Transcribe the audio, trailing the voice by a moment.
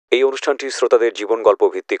এই অনুষ্ঠানটি শ্রোতাদের জীবন গল্প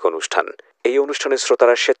ভিত্তিক অনুষ্ঠান। এই অনুষ্ঠানে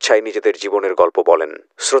শ্রোতারা স্বেচ্ছায় নিজেদের জীবনের গল্প বলেন।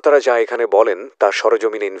 শ্রোতারা যা এখানে বলেন তা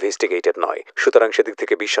সরজমিনে ইনভেস্টিগেটেড নয়, সুতরাং সেদিক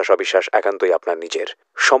থেকে বিশ্বাস অবিশ্বাস একান্তই আপনার নিজের।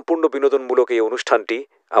 সম্পূর্ণ বিনোদনমূলক এই অনুষ্ঠানটি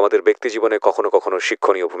আমাদের ব্যক্তিজীবনে কখনো কখনো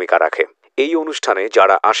শিক্ষণীয় ভূমিকা রাখে। এই অনুষ্ঠানে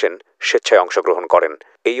যারা আসেন স্বেচ্ছায় অংশগ্রহণ করেন।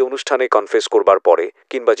 এই অনুষ্ঠানে কনফেস করবার পরে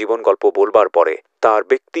কিংবা জীবন গল্প বলবার পরে তার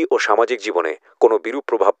ব্যক্তি ও সামাজিক জীবনে কোনো বিরূপ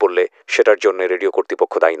প্রভাব পড়লে সেটার জন্য রেডিও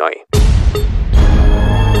কর্তৃপক্ষ দায়ী নয়।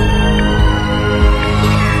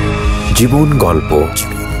 জীবন গল্প,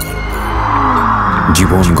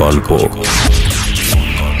 জীবন গল্প,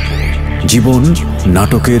 জীবন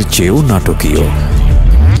নাটকের চেয়েও নাটকীয়।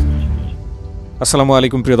 আসসালামু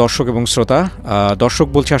আলাইকুম প্রিয় দর্শক এবং শ্রোতা। দর্শক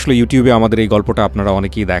বলছে আসলে ইউটিউবে আমাদের এই গল্পটা আপনারা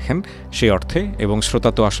অনেকেই দেখেন সেই অর্থে, এবং শ্রোতা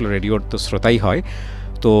তো আসলে রেডিওর তো শ্রোতাই হয়।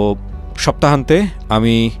 তো সপ্তাহান্তে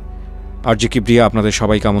আমি আরজে কিবরিয়া আপনাদের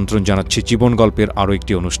সবাইকে আমন্ত্রণ জানাচ্ছি জীবন গল্পের আরও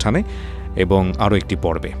একটি অনুষ্ঠানে এবং আরও একটি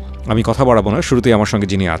পর্বে। আমি কথা বাড়াবো না, শুরুতেই আমার সঙ্গে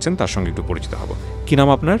যিনি আছেন তার সঙ্গে একটু পরিচিত হব। কি নাম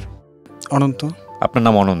আপনার? অনন্ত। আপনার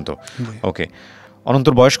নাম অনন্ত? ওকে।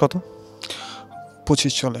 অনন্তর বয়স কত?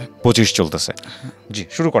 25 চলে। 25 চলতেছে। জি,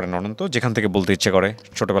 শুরু করেন অনন্ত, যেখান থেকে বলতে ইচ্ছে করে।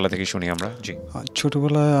 ছোটবেলা থেকে শুনি আমরা। জি,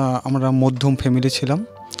 ছোটবেলায় আমরা মধ্যম ফ্যামিলি ছিলাম।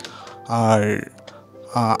 আর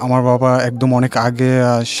আমার বাবা একদম অনেক আগে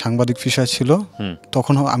সাংবাদিক পেশায় ছিল।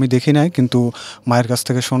 তখন আমি দেখি নাই, কিন্তু মায়ের কাছ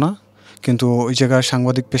থেকে শোনা। কিন্তু ওই জায়গায়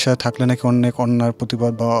সাংবাদিক পেশায় থাকলে নাকি অনেক অন্যায়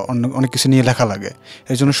প্রতিবাদ বা অনেক কিছু নিয়ে লেখা লাগে,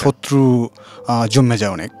 এর জন্য শত্রু জমে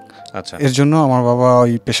যায় অনেক। আচ্ছা। এর জন্য আমার বাবা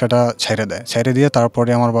ওই পেশাটা ছাইড়ে দিয়ে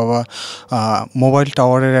তারপরে আমার বাবা মোবাইল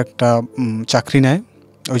টাওয়ারের একটা চাকরি নেয়,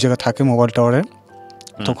 ওই জায়গায় থাকে মোবাইল টাওয়ারে।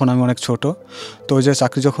 তখন আমি অনেক ছোট, তো ওই জায়গায়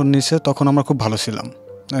চাকরি যখন নিয়েছে তখন আমরা খুব ভালো ছিলাম,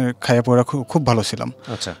 খাইয়া পড়া খুব ভালো ছিলাম।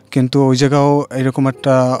 আচ্ছা। কিন্তু ওই জায়গাও এরকম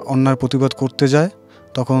একটা অন্যায় প্রতিবাদ করতে যায়,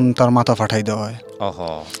 তখন তার মাথা ফাটাই দেওয়া হয়।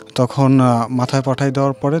 তখন মাথায় পাঠাই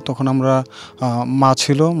দেওয়ার পরে তখন আমরা মা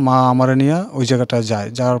ছিল, মা আমারে নিয়ে ওই জায়গাটায়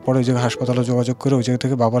যাওয়ার পরে ওই জায়গায় হাসপাতালে যোগাযোগ করে ওই জায়গা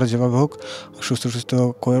থেকে বাবারা যেভাবে হোক সুস্থ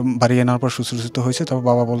করে বাড়ি আনার পর সুস্থ হয়েছে। তারপর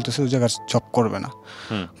বাবা বলতেছে ওই জায়গায় জব করবে না,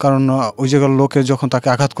 কারণ ওই জায়গার লোকে যখন তাকে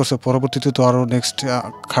আঘাত করছে পরবর্তীতে তো আরও নেক্সট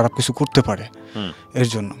খারাপ কিছু করতে পারে, এর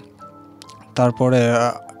জন্য। তারপরে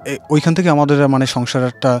ওইখান থেকে আমাদের মানে সংসারের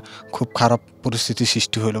একটা খুব খারাপ পরিস্থিতি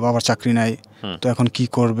সৃষ্টি হলো। বাবার চাকরি নাই, তো এখন কি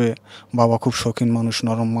করবে? বাবা খুব শৌখিন মানুষ,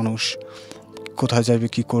 নরম মানুষ, কোথায় যাবে,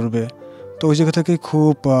 কি করবে? তো ওই জায়গা থেকে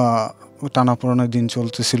খুব টানাপোড়েনের দিন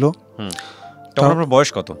চলতেছিল। তখন আপনার বয়স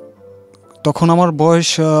কত? তখন আমার বয়স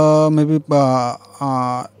মেবি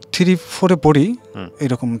 3-4 পড়ি,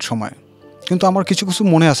 এরকম সময়। কিন্তু আমার কিছু কিছু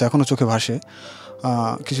মনে আছে, এখনও চোখে ভাসে,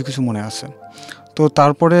 কিছু কিছু মনে আছে। তো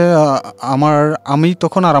তারপরে আমি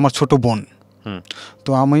তখন আর আমার ছোট বোন, তো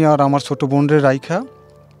আমি আর আমার ছোট বোনের রাইখা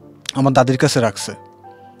আমার দাদির কাছে রাখছে।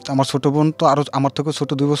 আমার ছোট বোন তো আরও আমার থেকে ছোট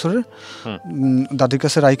 2 বছরের, দাদির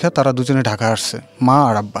কাছে রাইখা তারা দুজনে ঢাকা আসছে, মা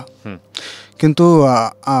আর আব্বা। কিন্তু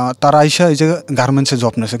তারা আইসা এই যে গার্মেন্টসে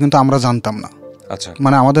জব নেছে, কিন্তু আমরা জানতাম না। আচ্ছা।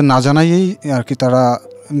 মানে আমাদের না জানাইয়েই আর কি তারা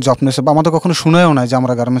জব নেছে, বা আমাদের কখনো শোনায়ও নাই যে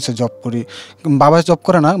আমরা গার্মেন্টসে জব করি। বাবাই জব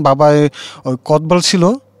করে না, বাবাই ওই কতবল ছিল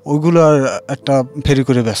ওইগুলো আর একটা ফেরি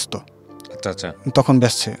করে ব্যস্ত। আচ্ছা। তখন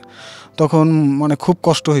ব্যস্ত, তখন মানে খুব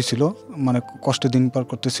কষ্ট হয়েছিল, মানে কষ্টে দিন পার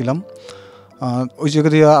করতেছিলাম ওই জায়গা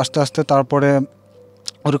দিয়ে আস্তে আস্তে। তারপরে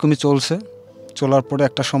ওরকমই চলার পরে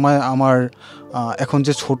একটা সময় আমার এখন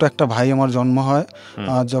যে ছোট একটা ভাই আমার জন্ম হয়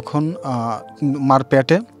যখন মার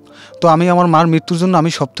পেটে, তো আমি আমার মার মৃত্যুর জন্য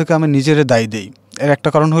আমি সব থেকে আমি নিজেরে দায়ী দেই। এর একটা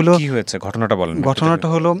কারণ হলো, কি হয়েছে ঘটনাটা বলেন। ঘটনাটা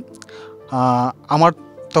হলো আমার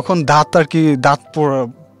তখন দাঁত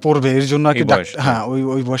পড়বে, এর জন্য আর কি। হ্যাঁ,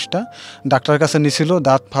 ওই বয়সটা ডাক্তারের কাছে নিছিল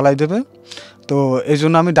দাঁত ফালাই দেবে, তো এই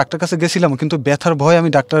জন্য আমি ডাক্তার কাছে গেছিলাম, কিন্তু ব্যথার ভয় আমি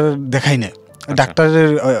ডাক্তার দেখাই না। ডাক্তারের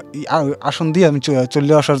আসন দিয়ে আমি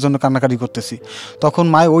চলে আসার জন্য কান্নাকাটি করতেছি। তখন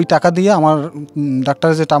মায় ওই টাকা দিয়ে আমার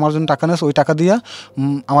ডাক্তারের যেটা আমার জন্য টাকা নেছে ওই টাকা দিয়ে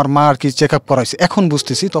আমার মা আর কি চেক আপ করাইছে। এখন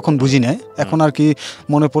বুঝতেছি, তখন বুঝি নাই, এখন আর কি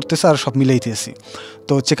মনে পড়তেছে আর সব মিলাইতেছি।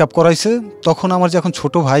 তো চেক আপ করাইছে, তখন আমার যে এখন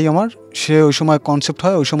ছোট ভাই আমার, সে ওই সময় কনসেপ্ট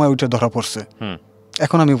হয়, ওই সময় ওইটা ধরা পড়ছে।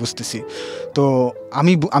 এখন আমি বুঝতেছি। তো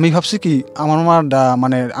আমি ভাবছি কি আমার মা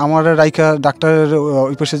মানে আমার রাইকা ডাক্তারের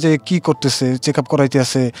ওই পাশে যে কি করতেছে, চেক আপ করাইতে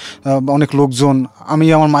আছে অনেক লোকজন, আমি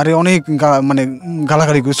আমার মারে অনেক মানে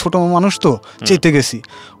গালাগালি করি, ছোটো মানুষ তো চেতে গেছি,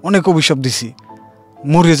 অনেক অভিশাপ দিছি,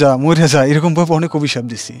 মরে যা এরকমভাবে অনেক অভিশাপ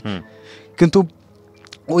দিছি। কিন্তু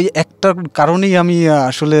ওই একটা কারণেই আমি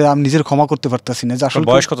আসলে আমি নিজের ক্ষমা করতে পারতাছি না। আসলে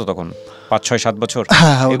বয়স কত তখন? 5-6-7 বছর।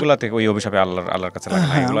 এগুলা থেকে ওই অভিশাপে আল্লাহর কাছে লাগে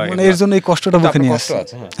না, এগুলা মানে এর জন্য এই কষ্টটা মুখে নিয়ে আসছে।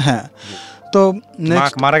 হ্যাঁ। তো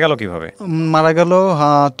মারা গেল কিভাবে? মারা গেল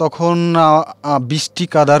তখন বৃষ্টি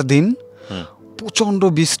কাদার দিন, প্রচণ্ড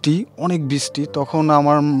বৃষ্টি, অনেক বৃষ্টি। তখন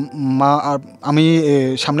আমার মা আর আমি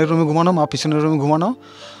সামনের রুমে ঘুমানো, মা পিছনের রুমে ঘুমানো।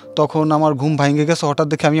 তখন আমার ঘুম ভাঙে গেছে, হঠাৎ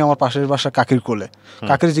দেখে আমি আমার পাশের বাসা কাকির কোলে।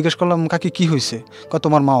 কাকির জিজ্ঞেস করলাম, কাকি কি হয়েছে?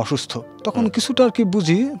 তোমার মা অসুস্থ। তখন কিছুটা আর কি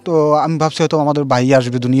বুঝি, তো আমি ভাবছি হয়তো আমাদের ভাই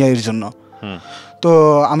আসবে দুনিয়া এর জন্য। তো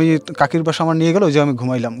আমি কাকির বাসা আমার নিয়ে গেল, ওই যে আমি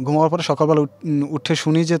ঘুমাইলাম। ঘুমাবার পরে সকালবেলা উঠে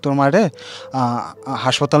শুনি যে তোর মায়েরে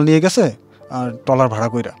হাসপাতাল নিয়ে গেছে ট্রলার ভাড়া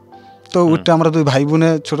কইরা। তো উঠতে আমরা দুই ভাই বোনে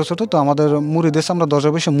ছোট ছোট, তো আমাদের মুড়ি দেশে আমরা দরজা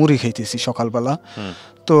বসে মুড়ি খাইতেছি সকালবেলা।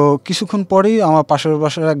 তো কিছুক্ষণ পরেই আমার পাশের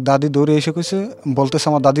বাসার এক দাদি দৌড়ে এসে কইছে, বলতেছে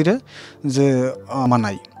আমার দাদিরে যে আমার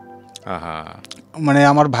নাই। মানে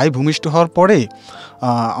আমার ভাই ভূমিষ্ঠ হওয়ার পরে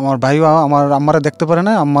আমার ভাই আমার আম্মারা দেখতে পারে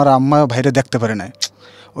না, আমার আম্মা ভাইরে দেখতে পারে না।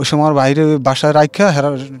 ওই সময় আমার বাইরে বাসায় রাখা হেরা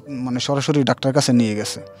মানে সরাসরি ডাক্তারের কাছে নিয়ে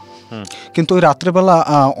গেছে। কিন্তু ওই রাত্রেবেলা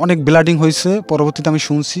অনেক ব্লাডিং হয়েছে। পরবর্তীতে আমি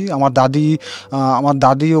শুনছি আমার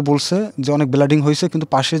দাদিও বলছে যে অনেক ব্লাডিং হয়েছে, কিন্তু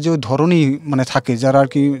পাশে যে ওই ধরনই মানে থাকে যারা আর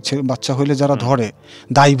কি বাচ্চা হইলে যারা ধরে,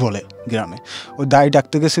 দাই বলে গ্রামে, ওই দাই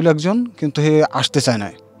ডাকতে গেছিল একজন, কিন্তু হে আসতে চায় না।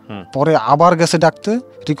 পরে আবার গেছে ডাকতে,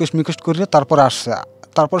 রিকোয়েস্ট করিয়ে তারপরে আসছে।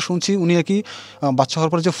 তারপর শুনছি উনি নাকি বাচ্চা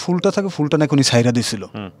হওয়ার পরে যে ফুলটা থাকে, ফুলটা নাকি উনি ছাইরা দিছিল।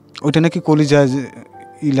 ওইটা নাকি কলিজায়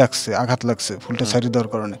লাগছে, আঘাত লাগছে ফুলটা ছাইরে দেওয়ার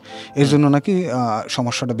কারণে। এর জন্য নাকি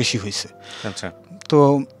সমস্যাটা বেশি হয়েছে। তো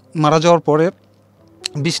মারা যাওয়ার পরে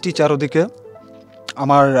বৃষ্টি চারোদিকে,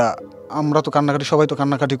 আমরা তো কান্নাকাটি, সবাই তো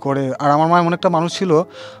কান্নাকাটি করে। আর আমার মা এমন একটা মানুষ ছিল,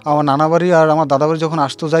 আমার নানা বাড়ি আর আমার দাদা বাড়ি যখন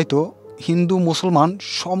আসতো যাইতো, হিন্দু মুসলমান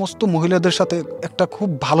সমস্ত মহিলাদের সাথে একটা খুব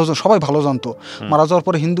ভালো, সবাই ভালো জানতো। মারা যাওয়ার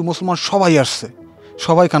পরে হিন্দু মুসলমান সবাই আসছে,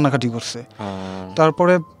 সবাই কান্নাকাটি করছে।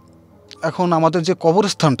 তারপরে এখন আমাদের যে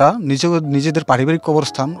কবরস্থানটা নিজেদের পারিবারিক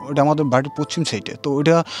কবরস্থান, ওটা আমাদের বাড়ির পশ্চিম সাইডে। তো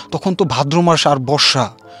ওইটা তখন তো ভাদ্র মাস আর বর্ষা,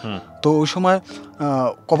 তো ওই সময়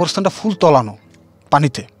কবরস্থানটা ফুল তলানো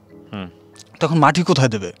পানিতে, তখন মাটি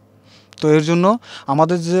কোথায় দেবে? তো এর জন্য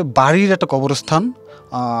আমাদের যে বাড়ির একটা কবরস্থান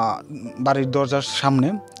বাড়ির দরজার সামনে,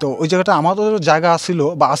 তো ওই জায়গাটা আমাদের জায়গা আছিল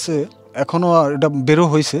বা আছে এখনও, এটা বেরো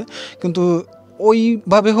হয়েছে। কিন্তু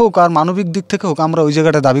ওইভাবে হোক আর মানবিক দিক থেকে হোক, আমরা ওই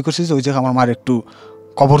জায়গাটা দাবি করছি যে ওই জায়গা আমার মায়ের একটু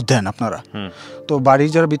কবর দেন আপনারা। তো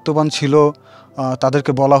বাড়ির যারা বিত্তবান ছিল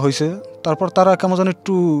তাদেরকে বলা হয়েছে। তারপর তারা কেমন যেন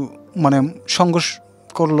একটু মানে সংঘর্ষ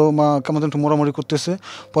করলো, বা কেমন যেন একটু মোড়ামুড়ি করতেছে।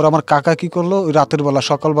 পরে আমার কাকা কি করলো, ওই রাতের বেলা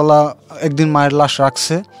সকালবেলা একদিন মায়ের লাশ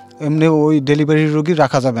রাখছে। এমনি ওই ডেলিভারি রোগী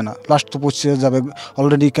রাখা যাবে না, লাশ তো পচে যাবে,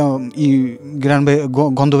 অলরেডি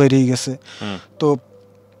গন্ধ বেরিয়ে গেছে। তো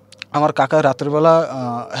আমার কাকা রাতের বেলা,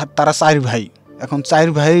 তারা 4 ভাই, এখন 4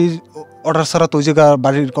 ভাই অর্ডার ছাড়া তো ওই জায়গা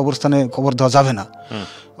বাড়ির কবরস্থানে কবর দেওয়া যাবে না।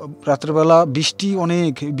 রাত্রেবেলা বৃষ্টি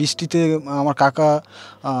অনেক, বৃষ্টিতে আমার কাকা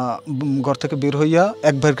ঘর থেকে বের হইয়া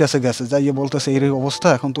এক ভাইয়ের কাছে গেছে, যাইয়ে বলতেছে এই অবস্থা,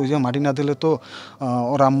 এখন তো ওই যে মাটি না দিলে তো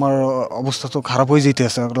ওরা আমার অবস্থা তো খারাপ হয়ে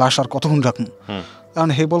যেতেছে, লাশ আর কতক্ষণ রাখুন। কারণ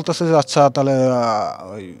হে বলতেছে যে আচ্ছা তাহলে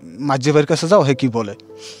ওই মাঝে ভাইয়ের কাছে যাও, হে কি বলে।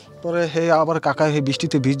 পরে হে আবার কাকা হে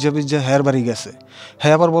বৃষ্টিতে ভিজে হের বাড়ি গেছে, হে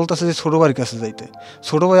আবার বলতেছে যে ছোটো ভাইয়ের কাছে যাইতে,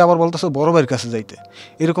 ছোটো ভাই আবার বলতেছে বড় ভাইয়ের কাছে যাইতে।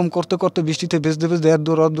 এরকম করতে করতে বৃষ্টিতে ভেজতে এর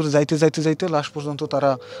দূর যাইতে লাস্ট পর্যন্ত তারা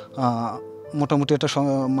মোটামুটি একটা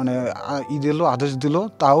মানে আদেশ দিল,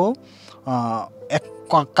 তাও এক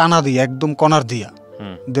কানা দিয়ে, একদম কনার দিয়া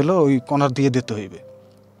দিল, ওই কনার দিয়ে দিতে হইবে।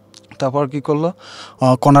 তারপর কি করলো,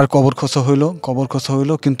 কনার কবর খোঁচা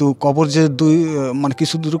হইলো, কিন্তু কবর যে মানে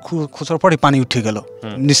কিছু দূর খোঁচার পরে পানি উঠে গেল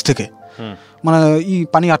নিচ থেকে, মানে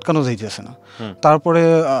পানি আটকানো যাইতেছে না। তারপরে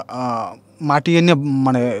মাটি এনে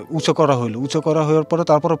মানে উঁচু করা হওয়ার পরে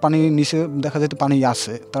তারপরে পানি নিচে দেখা যেত পানি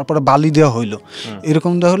আছে, তারপরে বালি দেওয়া হইলো।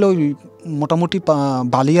 এরকম দেওয়া হলো, ওই মোটামুটি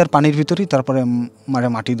বালি আর পানির ভিতরেই তারপরে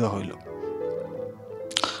মাটি দেওয়া হইলো।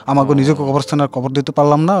 আমাকে নিজেকে কবরস্থানে কবর দিতে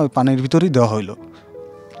পারলাম না, ওই পানির ভিতরেই দেওয়া হইলো।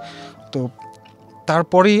 তো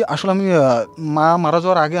তারপরেই আসলে আমি মা মারা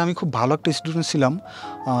যাওয়ার আগে আমি খুব ভালো একটা স্টুডেন্ট ছিলাম,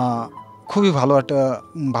 খুবই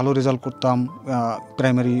ভালো রেজাল্ট করতাম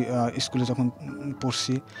প্রাইমারি স্কুলে যখন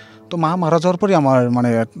পড়ছি। তো মা মারা যাওয়ার পরে আমার মানে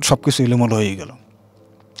সব কিছু এলোমেলো হয়ে গেল,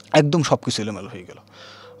 একদম সব কিছু এলোমেলো হয়ে গেল।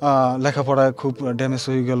 লেখাপড়ায় খুব ড্যামেজ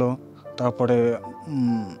হয়ে গেল, তারপরে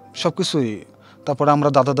সব কিছুই। তারপরে আমরা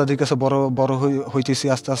দাদা দাদির কাছে বড় হইতেছি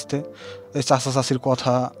আস্তে আস্তে। এই চাচা চাচির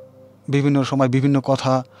কথা, বিভিন্ন সময় বিভিন্ন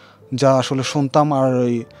কথা যা আসলে শুনতাম আর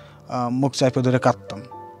ওই মুখ চাইপে ধরে কাঁদতাম।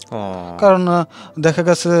 কারণ দেখা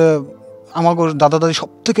গেছে আমার দাদা দাদি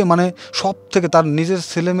সব থেকে তার নিজের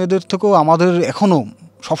ছেলে মেয়েদের থেকেও আমাদের এখনো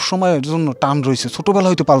সবসময়ের জন্য টান রয়েছে, ছোটবেলা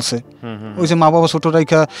হইতে পালছে। ওই যে মা বাবা ছোট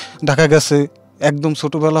রাইখা ঢাকা গেছে একদম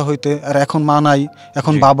ছোটবেলা হইতে, আর এখন মা নাই,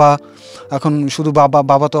 এখন এখন শুধু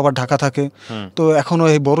বাবা তো আবার ঢাকা থাকে। তো এখনো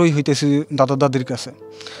এই বড়ই হইতেছি দাদা দাদির কাছে।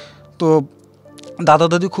 তো দাদা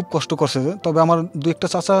দাদি খুব কষ্ট করছে, তবে আমার 2-1টা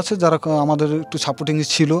চাচা আছে যারা আমাদের একটু সাপোর্টিং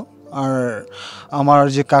ছিল। আর আমার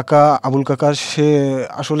যে কাকা আবুল কাকা,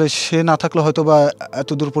 সে না থাকলে হয়তো বা এত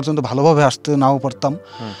দূর পর্যন্ত ভালোভাবে আসতে নাও পারতাম।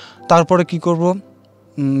 তারপরে কি করব,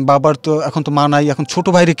 বাবার তো এখন তো মা নাই, এখন ছোট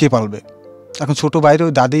ভাইরে কে পালবে, এখন ছোট ভাইরে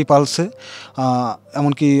ওই দাদিই পালছে।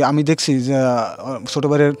 এমনকি আমি দেখছি যে ছোট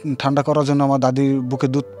ভাইরে ঠান্ডা করার জন্য আমার দাদির বুকে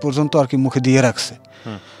দুধ পর্যন্ত আর কি মুখে দিয়ে রাখছে।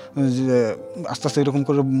 যে আস্তে আস্তে এরকম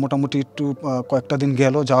করে মোটামুটি একটু কয়েকটা দিন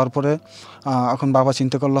গেল, যাওয়ার পরে এখন বাবা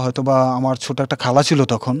চিন্তা করলো হয়তো বা আমার ছোট একটা খালা ছিল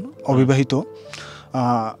তখন অবিবাহিত,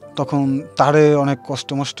 তখন তারে অনেক কষ্ট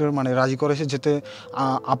মষ্টের মানে রাজি করেছে যেতে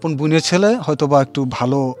আপন বোনের ছেলে হয়তো বা একটু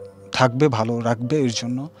ভালো থাকবে, ভালো রাখবে এর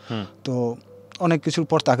জন্য। তো অনেক কিছুর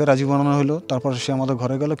পর তাকে রাজি বানানো হলো, তারপর সে আমাদের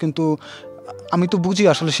ঘরে গেল। কিন্তু আমি তো বুঝি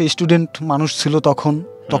আসলে সে স্টুডেন্ট মানুষ ছিল তখন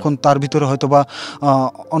তার ভিতরে হয়তো বা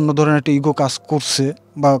অন্য ধরনের একটা ইগো কাজ করছে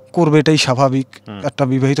বা করবে, এটাই স্বাভাবিক। একটা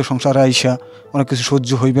বিবাহিত সংসারে আইসা অনেক কিছু সহ্য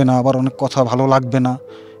হইবে না, আবার অনেক কথা ভালো লাগবে না,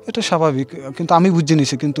 এটা স্বাভাবিক। কিন্তু আমি বুঝে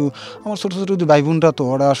নিছি। কিন্তু আমার ছোটো ছোটো ভাই বোনরা তো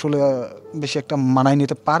ওরা আসলে বেশি একটা মানায়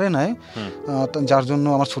নিতে পারে নাই, যার জন্য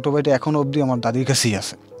আমার ছোটো ভাইটা এখনও অবধি আমার দাদির কাছেই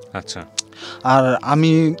আছে। আচ্ছা। আর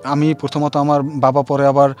আমি প্রথমত আমার বাবা পরে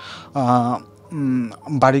আবার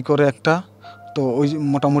বাড়ি করে একটা, তো ওই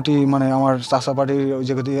মোটামুটি মানে আমার চাচা বাড়ির ওই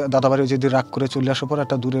জায়গা দিয়ে দাদা বাড়ি ওই যে রাগ করে চলে আসার পর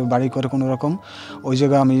একটা দূরে বাড়ি করে কোনো রকম ওই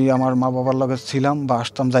জায়গায় আমি আমার মা বাবার লগে ছিলাম বা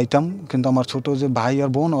আসতাম যাইতাম। কিন্তু আমার ছোটো যে ভাই আর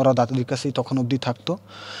বোন ওরা দাদির কাছেই তখন অবধি থাকতো।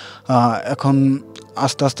 এখন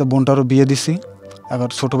আস্তে আস্তে বোনটারও বিয়ে দিছি, এবার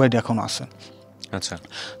ছোটো ভাইটি এখনও আছে। আচ্ছা।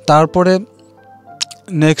 তারপরে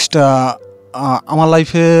নেক্সট আমার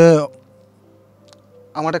লাইফে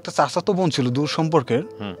আমার একটা চাচাতো বোন ছিল দূর সম্পর্কের,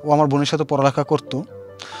 ও আমার বোনের সাথে পড়ালেখা করতো।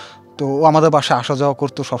 তো ও আমাদের বাসায় আসা যাওয়া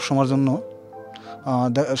করতো সবসময়ের জন্য,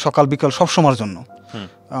 সকাল বিকাল সবসময়ের জন্য।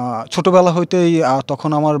 ছোটোবেলা হইতেই তখন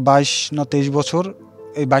আমার 22 না 23 বছর,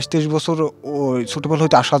 এই 22-23 বছর ওই ছোটোবেলা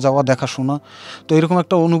হইতে আসা যাওয়া দেখাশোনা, তো এরকম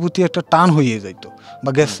একটা অনুভূতি, একটা টান হয়ে যাইতো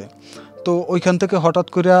বা গেছে। তো ওইখান থেকে হঠাৎ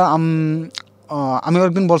করে আমি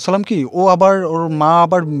একদিন বলছিলাম কি, ও আবার ওর মা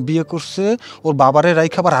আবার বিয়ে করছে, ওর বাবারে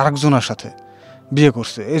রাইখা আবার আরেকজনের সাথে বিয়ে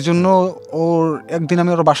করছে। এই জন্য ওর একদিন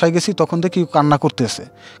আমি ওর বাসায় গেছি, তখন দেখি কান্না করতেছে।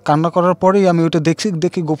 কান্না করার পরেই আমি ওইটা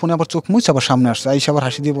দেখি গোপনে আবার চোখ মুছে আবার সামনে আসছে, আইসা আবার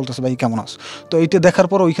হাসি দিয়ে বলতেছে ভাই কেমন আছো। তো এইটা দেখার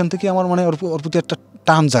পর ওইখান থেকে আমার মানে ওর প্রতি একটা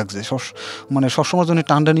টান জাগছে, মানে সবসময়ের জন্য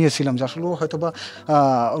টানটা নিয়েছিলাম যে আসলে ও হয়তো বা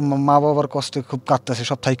মা বাবার কষ্টে খুব কাঁদতেছে,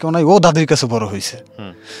 সব থাইকেও নাই, ও দাদির কাছে বড় হয়েছে,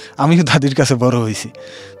 আমিও দাদির কাছে বড় হয়েছি।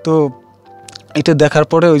 তো এটা দেখার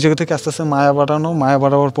পরে ওই জায়গা থেকে আস্তে আস্তে মায়া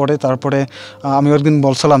বাড়ানোর পরে তারপরে আমি একদিন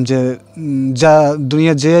বলছিলাম যে যা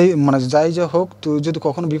দুনিয়া যে মানে যাই যা হোক, তুই যদি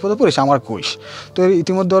কখনো বিপদে পড়িস আমার কইস। তো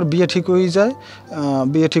ইতিমধ্যে ওর বিয়ে ঠিক হয়ে যায়।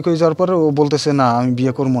 বিয়ে ঠিক হয়ে যাওয়ার পরে ও বলতেছে না আমি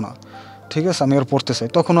বিয়ে করবো না, ঠিক আছে আমি ওর পড়তে চাই।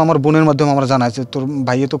 তখন আমার বোনের মাধ্যমে আমরা জানাই যে তোর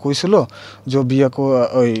ভাইয়ে তো কইছিল যে বিয়ে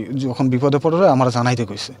ওই যখন বিপদে পড়বে আমার জানাইতে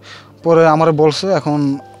কইছে। পরে আমার বলছে, এখন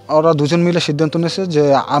ওরা দুজন মিলে সিদ্ধান্ত নিয়েছে যে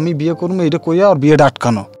আমি বিয়ে করবো, এটা কইয়া আর বিয়েটা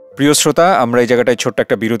আটকানো। প্রিয় শ্রোতা, আমরা এই জায়গাটায় ছোট্ট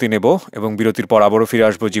একটা বিরতি নেব এবং বিরতির পর আবারও ফিরে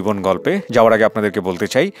আসবো জীবন গল্পে। যাওয়ার আগে আপনাদেরকে বলতে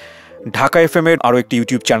চাই, ঢাকা এফএম এর আরও একটি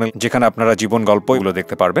ইউটিউব চ্যানেল যেখানে আপনারা জীবন গল্পগুলো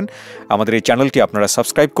দেখতে পারবেন। আমাদের এই চ্যানেলটি আপনারা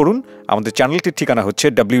সাবস্ক্রাইব করুন। আমাদের চ্যানেলটির ঠিকানা হচ্ছে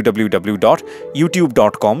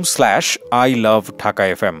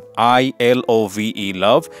www.youtube.com/ilovedhakafm ILOVE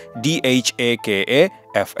love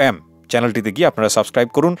DHAKAFM। চ্যানেলটিতে গিয়ে আপনারা সাবস্ক্রাইব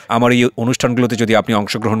করুন। আমার এই অনুষ্ঠানগুলোতে যদি আপনি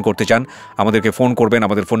অংশগ্রহণ করতে চান, আমাদেরকে ফোন করবেন।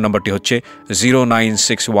 আমাদের ফোন নাম্বারটি হচ্ছে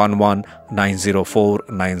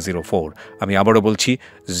 09611904904। আমি আবারও বলছি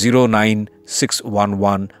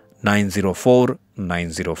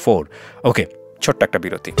 09611904904। ওকে, ছোট্ট একটা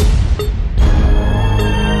বিরতি।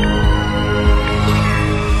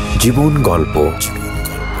 জীবন গল্প,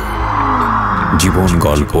 জীবন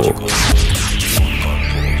গল্প।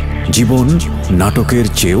 জীবন নাটকের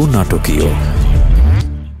চেয়েও নাটকীয়।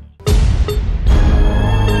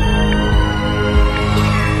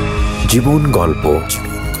 জীবন গল্প,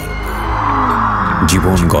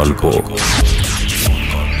 জীবন গল্প।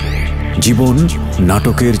 জীবন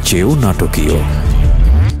নাটকের চেয়েও নাটকীয়।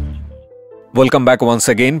 Welcome back once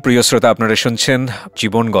again. প্রিয় শ্রোতা, আপনারা শুনছেন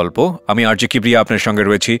জীবন গল্প। আমি আরজে কিবরিয়া আপনার সঙ্গে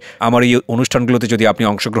রয়েছি। আমার এই অনুষ্ঠানগুলোতে যদি আপনি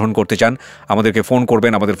অংশগ্রহণ করতে চান, আমাদেরকে ফোন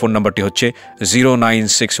করবেন। আমাদের ফোন নাম্বারটি হচ্ছে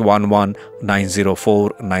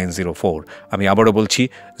 09611904904। আমি আবারও বলছি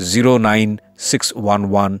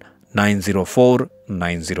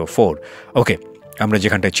 09611904904। ওকে, আমরা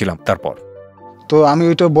যেখানটায় ছিলাম তারপর। তো আমি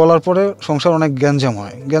ওইটা বলার পরে সংসার অনেক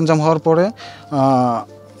গ্যাঞ্জাম হওয়ার পরে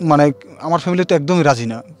মানে আমার ফ্যামিলি তো একদমই রাজি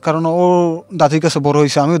না, কারণ ও দাদির কাছে বড়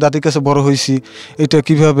হয়েছে, আমিও দাদির কাছে বড় হয়েছি, এটা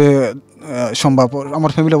কিভাবে সম্ভব।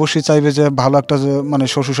 আমার ফ্যামিলি অবশ্যই চাইবে যে ভালো একটা মানে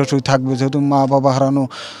শ্বশুর শাশুড়ি থাকবে, যেহেতু মা বাবা হারানো,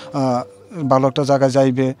 ভালো একটা জায়গায়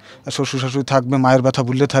যাইবে, শ্বশুর শাশুড়ি থাকবে, মায়ের ব্যথা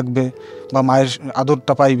ভুললে থাকবে বা মায়ের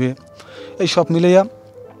আদরটা পাইবে, এই সব মিলাইয়া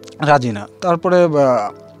রাজি না। তারপরে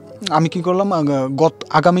আমি কি করলাম,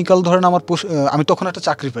 আগামীকাল ধরেন আমি তখন একটা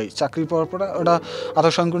চাকরি পাই। চাকরি পাওয়ার পরে ওটা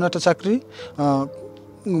আধার সংকীর্ণ একটা চাকরি,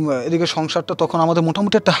 এদিকে সংসারটা তখন আমাদের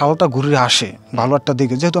মোটামুটি একটা হাওয়াটা ঘুরে আসে ভালো একটা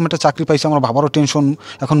দিকে, যেহেতু আমি একটা চাকরি পাইছি, আমার বাবারও টেনশন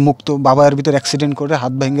এখন মুক্ত, বাবা এর ভিতরে অ্যাক্সিডেন্ট করে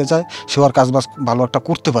হাত ভেঙে যায়, সে আর কাজ বাজ ভালো একটা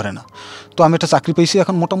করতে পারে না। তো আমি একটা চাকরি পেয়েছি,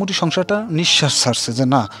 এখন মোটামুটি সংসারটা নিঃশ্বাস ছাড়ছে যে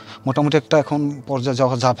না মোটামুটি একটা এখন পর্যায়ে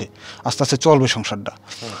যাওয়া যাবে, আস্তে আস্তে চলবে সংসারটা।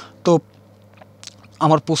 তো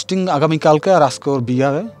আমার পোস্টিং আগামীকালকে, আর আজকে ওর বিয়ে,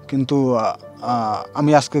 কিন্তু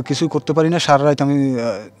আমি আজকে কিছুই করতে পারি না। সারা রাত আমি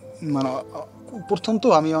মানে প্রথম তো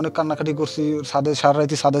আমি অনেক কান্নাকাটি করছি, সারা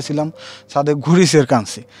রাতে ছাদে ছিলাম, ছাদে ঘুরেছি আর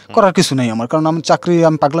কাঁদছি, করার কিছু নেই আমার, কারণ আমি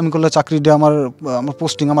পাগলামি করলে চাকরিটা আমার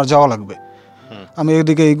পোস্টিং আমার যাওয়া লাগবে। আমি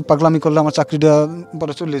এদিকে পাগলামি করলে আমার চাকরিটা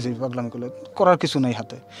পরে চলে যাই, পাগলামি করলে করার কিছু নেই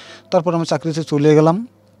হাতে। তারপর আমি চাকরিতে চলে গেলাম।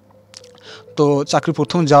 তো চাকরি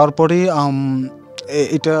প্রথম যাওয়ার পরেই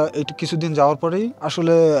এটা কিছুদিন যাওয়ার পরেই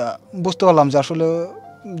আসলে বুঝতে পারলাম যে আসলে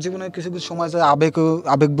জীবনে কিছু কিছু সময় যায়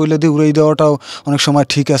আবেগ বলে দিয়ে উড়িয়ে দেওয়াটাও অনেক সময়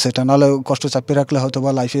ঠিক আছে, এটা নাহলে কষ্ট চাপিয়ে রাখলে হয়তো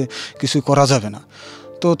বা লাইফে কিছু করা যাবে না।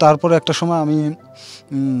 তো তারপরে একটা সময় আমি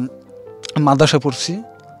মাদ্রাসায় পড়ছি।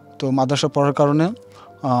 তো মাদ্রাসা পড়ার কারণে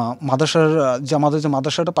মাদ্রাসার যে আমাদের যে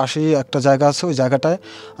মাদ্রাসাটা পাশেই একটা জায়গা আছে, ওই জায়গাটায়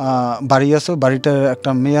বাড়ি আছে, বাড়িটার একটা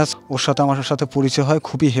মেয়ে আছে, ওর সাথে আমার সাথে পরিচয় হয়।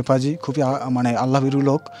 খুবই হেফাজি, খুবই মানে আল্লাহ ভীরু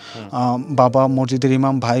লোক, বাবা মসজিদের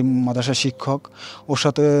ইমাম, ভাই মাদ্রাসার শিক্ষক। ওর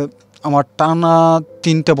সাথে আমার টানা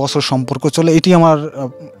 3 বছর সম্পর্ক চলে। এটি আমার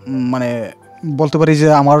মানে বলতে পারি যে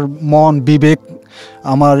আমার মন বিবেক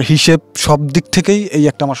আমার হিসেব সব দিক থেকেই এই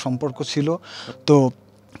একটা আমার সম্পর্ক ছিল। তো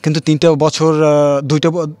কিন্তু 3 বছর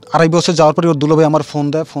 2.5 বছর যাওয়ার পরে ওর দুলাভাই আমার ফোন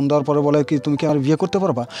দেওয়ার পরে বলে কি তুমি কি আমার বিয়ে করতে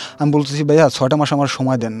পারবা? আমি বলতেছি ভাইয়া 6টা মাস আমার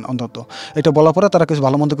সময় দেন অন্তত। এটা বলার পরে তারা কিছু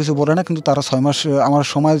ভালো মন্দ কিছু বলে না, কিন্তু তারা 6 মাস আমার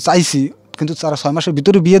সময় চাইছি, কিন্তু তারা 6 মাসের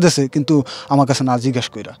ভিতরে বিয়ে দিয়েছে, কিন্তু আমার কাছে না জিজ্ঞেস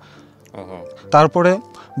কইরা। তারপরে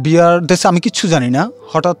বিয়ার দেশে আমি কিচ্ছু জানি না।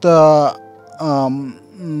 হঠাৎ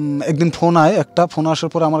একদিন ফোন আসার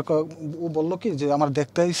পরে আমার ও বললো কি যে আমার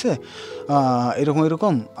দেখতে আইছে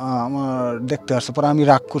এরকম আমার দেখতে আসছে। পরে আমি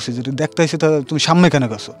রাগ করছি, যদি দেখতে আইছে তা তুমি সামনে কেন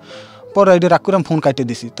গেছো? পরে এটা রাগ করে আমি ফোন কাটিয়ে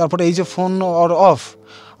দিছি। তারপরে এই যে ফোন অফ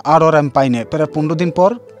আর আমি পাই না। প্রায় 15 দিন পর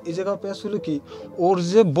এই জায়গায় পেয়ে ছিল কি ওর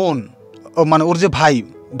যে বোন, মানে ওর যে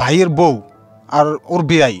ভাইয়ের বউ আর ওর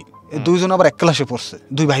বেয়াই, এই দুইজন আবার এক ক্লাসে পড়ছে,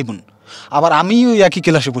 2 ভাই বোন। আবার আমি ওই একই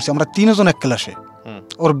ক্লাসে পড়ছি, আমরা 3 জন এক ক্লাসে,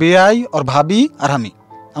 ওর বেয়াই, ওর ভাবি আর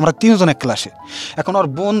আমরা 3 জন এক ক্লাসে। এখন ওর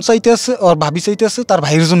বোন চাইতে আছে, ওর ভাবি চাইতে আছে তার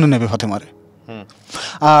ভাইয়ের জন্য নেবে ফাতেমারে,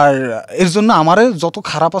 আর এর জন্য আমারে যত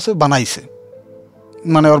খারাপ আছে বানাইছে।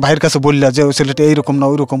 মানে ওর ভাইয়ের কাছে বললা যে ওই ছেলেটা এইরকম না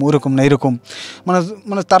ওইরকম না এরকম,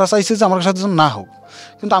 মানে তারা চাইছে যে আমার সাথে না হোক।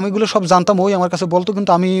 কিন্তু আমি এগুলো সব জানতাম, ওই আমার কাছে বলতো,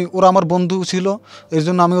 কিন্তু ওরা আমার বন্ধু ছিল, এর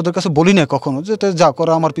জন্য আমি ওদের কাছে বলি না কখনো যে যা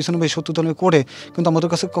করা আমার পিছনে বেশ সত্যতা করে, কিন্তু আমাদের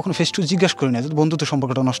কাছে কখনো ফেস টু জিজ্ঞাসা করি না যে বন্ধুত্ব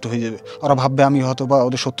সম্পর্কটা নষ্ট হয়ে যাবে, ওরা ভাববে আমি হয়তো বা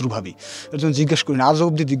ওদের শত্রু ভাবি, এর জন্য জিজ্ঞাসা করি না, আজও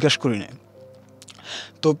অবধি জিজ্ঞাসা করি না।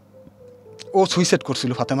 তো ও সুইসাইড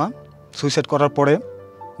করছিল ফাতেমা। সুইসাইড করার পরে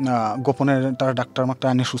গোপনে তারা ডাক্তার মাক্তার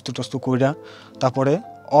আনে সুস্থ টস্থ কইরা তারপরে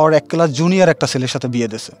ওর 1 ক্লাস জুনিয়র একটা ছেলের সাথে বিয়ে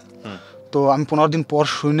দিয়েছে। তো আমি 15 দিন পর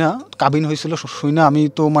কাবিন হয়েছিল, আমি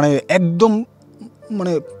তো মানে একদম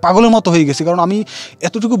মানে পাগলের মতো হয়ে গেছি। কারণ আমি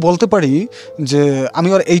এতটুকু বলতে পারি যে আমি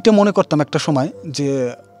আর এইটা মনে করতাম একটা সময় যে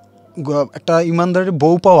একটা ইমানদারের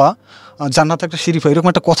বউ পাওয়া জান্নাতে একটা সিঁড়ি পাওয়া, এরকম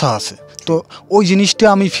একটা কথা আছে। তো ওই জিনিসটা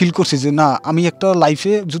আমি ফিল করছি যে না, আমি একটা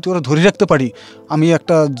লাইফে যদি ওরা ধরে রাখতে পারি আমি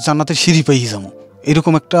একটা জান্নাতের সিঁড়ি পেয়ে যাবো,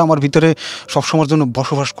 এরকম একটা আমার ভিতরে সবসময়ের জন্য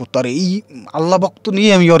বসবাস করতো। আর এই আল্লাহ ভক্ত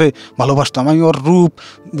নিয়ে আমি ওরে ভালোবাসতাম, আমি ওর রূপ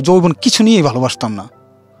যৌবন কিছু নিয়েই ভালোবাসতাম না।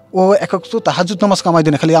 ও তো তাহাজ্জুদ নামাজ কামাই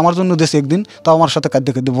দিই না, খালি আমার জন্য দেশে একদিন, তাও আমার সাথে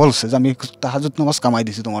কাঁদতে কাঁদতে বলছে যে আমি তাহাজ্জুদ নামাজ কামাই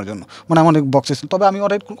দিছি তোমার জন্য, মানে আমার অনেক বক্সে। তবে আমি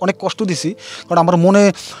ওর অনেক কষ্ট দিছি, কারণ আমার মনে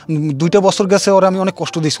 2 বছর গেছে ওরা আমি অনেক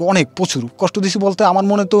কষ্ট দিছি, প্রচুর কষ্ট দিছি বলতে আমার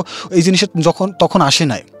মনে তো এই জিনিসের তখন আসে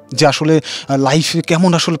নাই যে আসলে লাইফে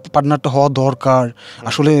কেমন আসলে পার্টনারটা হওয়া দরকার।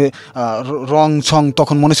 আসলে রং সং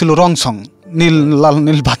তখন মনে ছিল রং সং, লাল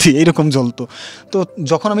নীল বাতি এইরকম জ্বলতো। তো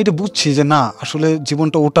যখন আমি এটা বুঝছি যে না আসলে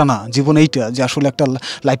জীবনটা ওটা না, জীবন এইটা, যে আসলে একটা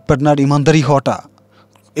লাইফ পার্টনার ইমানদারি হওয়াটা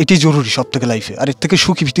এটি জরুরি সব থেকে লাইফে, আর এর থেকে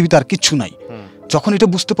সুখী পৃথিবীতে আর কিচ্ছু নাই। যখন এটা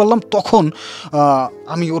বুঝতে পারলাম তখন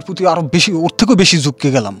আমি ওর প্রতি আরও বেশি, ওর থেকেও বেশি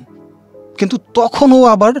ঝুঁকে গেলাম। কিন্তু তখনও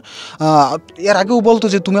আবার এর আগেও বলতো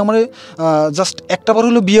যে তুমি আমার জাস্ট একটাবার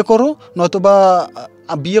হলে বিয়ে করো, নয়তো বা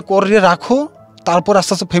বিয়ে করে রাখো, তারপর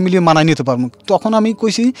আস্তে আস্তে ফ্যামিলি মানায় নিতে পারবো। তখন আমি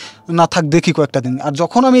কইছি না থাক দেখি কয়েকটা দিন। আর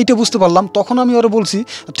যখন আমি এইটা বুঝতে পারলাম তখন আমি ওরা বলছি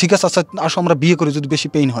ঠিক আছে আচ্ছা আসো আমরা বিয়ে করি যদি বেশি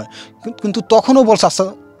পেইন হয়। কিন্তু তখনও বলছে আচ্ছা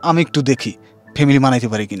আমি একটু দেখি ফ্যামিলি মানাইতে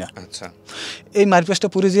পারি কিনা। আচ্ছা এই মারপ্যাচটা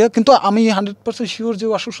পড়ে যায়, কিন্তু আমি 100% শিওর যে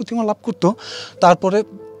অসুস্থ লাভ করতো। তারপরে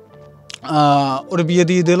ওরে বিয়ে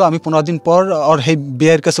দিয়ে দিল। আমি 15 দিন পর ওর সেই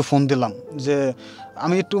বিয়ের কাছে ফোন দিলাম, যে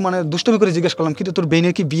আমি একটু মানে দুষ্টমি করে জিজ্ঞেস করলাম, কিন্তু তোর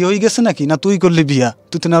বেনের কি বিয়ে হয়ে গেছে নাকি, না তুই করলি বিয়া,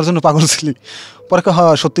 তুই তো নেওয়ার জন্য পাগল ছিলি? পরে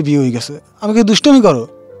হ্যাঁ সত্যি বিয়ে হয়ে গেছে। আমি কি দুষ্টমি করো?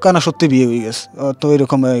 কেন সত্যি বিয়ে হয়ে গেছে, তো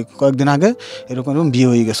এরকম কয়েকদিন আগে এরকম বিয়ে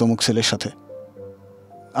হয়ে গেছে অমুক ছেলের সাথে।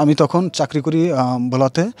 আমি তখন চাকরি করি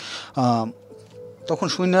বলাতে, তখন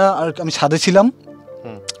শুই না, আর আমি ছাদে ছিলাম,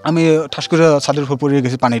 আমি ঠাস করে ছাদের উপর পড়ে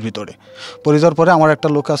গেছি পানির ভিতরে। পড়ে যাওয়ার পরে আমার একটা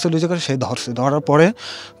লোক আছে ওই জায়গায়, সে ধরছে। ধরার পরে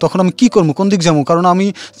তখন আমি কী করবো, কোন দিক যাবো, কারণ আমি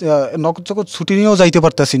নগদ জগৎ ছুটি নিয়েও যাইতে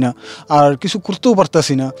পারতেছি না, আর কিছু করতেও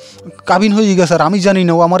পারতেছি না, কাবিন হয়ে গেছে। আর আমি জানি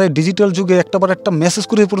না, ও আমার ডিজিটাল যুগে একটাবার একটা মেসেজ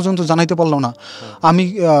করে পর্যন্ত জানাইতে পারলো না।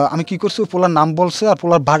 আমি কী করছি, ওই পোলার নাম বলছে আর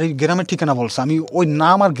পোলার বাড়ির গ্রামের ঠিকানা বলছে। আমি ওই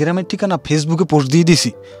নাম আর গ্রামের ঠিকানা ফেসবুকে পোস্ট দিয়ে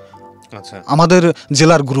দিছি আমাদের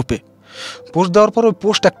জেলার গ্রুপে। পোস্ট দেওয়ার পর ওই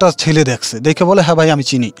পোস্ট একটা ছেলে দেখছে, দেখে বলে হ্যাঁ ভাই আমি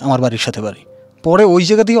চিনি, আমার বাড়ির সাথে বাড়ি। পরে ওই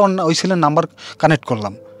জায়গা দিয়ে ওই ছেলের নাম্বার কানেক্ট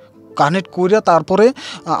করলাম, কানেক্ট করে তারপরে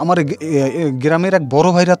আমার গ্রামের এক বড়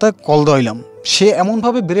ভাইরাতে কল দেওয়াইলাম। সে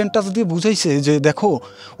এমনভাবে ব্রেন টাচ দিয়ে বুঝাইছে যে দেখো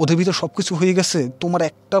ওদের ভিতরে সব কিছু হয়ে গেছে, তোমার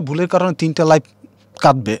একটা ভুলের কারণে 3টা লাইফ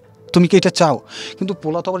কাটবে, তুমি কি এটা চাও? কিন্তু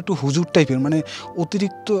পোলা তো আবার একটু হুজুর টাইপের, মানে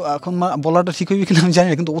অতিরিক্ত, এখন বলাটা ঠিক হইবে কিনা আমি জানি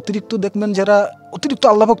না, কিন্তু অতিরিক্ত দেখবেন যারা অতিরিক্ত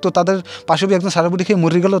আল্লাহভক্ত, তাদের পাশে একজন সারাবুটি খেয়ে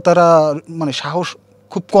মরে গেল, তারা মানে সাহস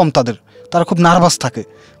খুব কম তাদের, তারা খুব নার্ভাস থাকে,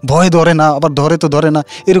 ভয় ধরে না, আবার ধরে তো ধরে না,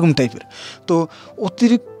 এরকম টাইপের। তো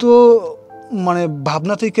অতিরিক্ত মানে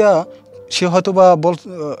ভাবনা থেকে সে হয়তো বা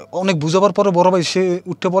অনেক বুঝাবার পরে বড় ভাই সে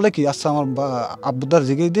উঠে বলে কি, আচ্ছা আমার আব্বুদার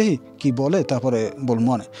জেগেই দেখি কি বলে, তারপরে বলবো।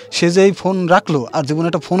 মানে সে যে এই ফোন রাখলো আর জীবনে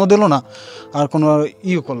একটা ফোনও দিল না, আর কোনো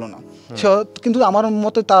ইয়ে করলো না। সে কিন্তু আমার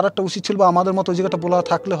মতে তার একটা উচিত ছিল, বা আমাদের মতো ওই জায়গাটা বলা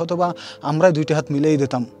থাকলে হয়তো বা আমরাই 2টা হাত মিলেই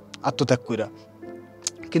দিতাম আত্মত্যাগ কইরা।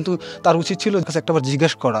 কিন্তু তার উচিত ছিল একটাবার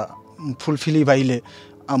জিজ্ঞেস করা, ফুলফিলি বাইলে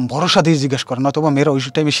ভরসা দিয়ে জিজ্ঞেস করা, নয়তো বা মেয়েরা ওই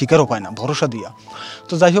টাইমে শিকারও পায় না ভরসা দিয়া।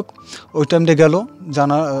 তো যাই হোক, ওই টাইমটা গেল,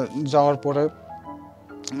 যাওয়ার পরে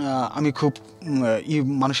আমি খুব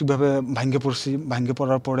মানসিকভাবে ভাঙ্গে পড়ছি। ভাঙ্গে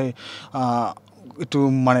পড়ার পরে একটু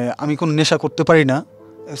মানে আমি কোনো নেশা করতে পারি না,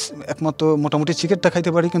 একমাত্র মোটামুটি সিগারেটটা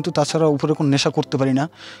খাইতে পারি, কিন্তু তাছাড়া উপরে কোনো নেশা করতে পারি না।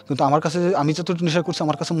 কিন্তু আমার কাছে আমি যতটুকু নেশা করছি,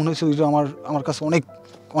 আমার কাছে মনে হয়েছে ওইটা আমার কাছে অনেক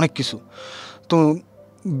অনেক কিছু। তো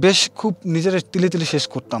বেশ খুব নিজের তিলে তিলে শেষ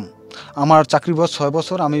করতাম। আমার চাকরি বয়স 6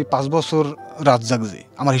 বছর, আমি 5 বছর রাত জাগছি,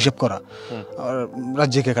 আমার হিসেব করা, রাত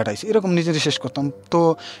জেগে কাটাইছি, এরকম নিজেরই শেষ করতাম। তো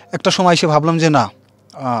একটা সময় এসে ভাবলাম যে না,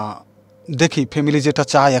 দেখি ফ্যামিলি যেটা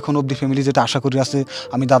চায়, এখন অবধি ফ্যামিলি যেটা আশা করি আছে,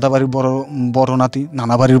 আমি দাদা বাড়ির বড় নাতি,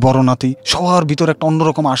 নানা বাড়ির বড় নাতি, সবার ভিতরে একটা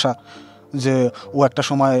অন্যরকম আশা যে ও একটা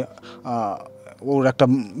সময় ওর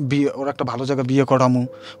একটা ভালো জায়গায় বিয়ে করামু,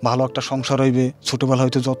 ভালো একটা সংসার হইবে। ছোটোবেলা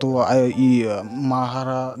হইতে যত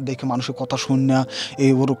মাহারা দেখে মানুষের কথা শুন না,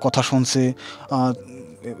 ওর কথা শুনছে,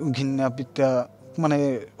 ঘৃণা বিদ্যা, মানে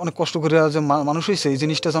অনেক কষ্ট করে যে মানুষ হয়েছে, এই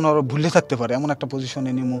জিনিসটা যেন আরো ভুলে থাকতে পারে, এমন একটা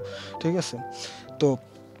পজিশনে নিমু। ঠিক আছে, তো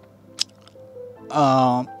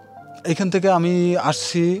এখান থেকে আমি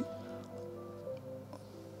আসছি।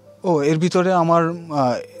 এর ভিতরে আমার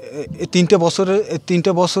 3টে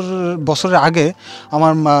বছরের আগে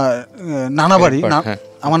আমার নানা বাড়ি,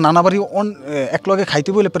 আমার নানা বাড়ি এক লগে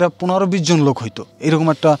খাইতে বলে প্রায় 15-20 জন লোক হইতো, এরকম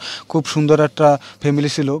একটা খুব সুন্দর একটা ফ্যামিলি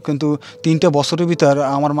ছিল। কিন্তু 3টে বছরের ভিতর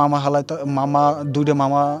আমার মামা 2টা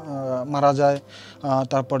মামা মারা যায়,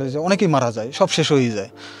 তারপরে যে অনেকেই মারা যায়, সব শেষ হয়ে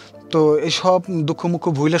যায়। তো এই সব দুঃখ মুখ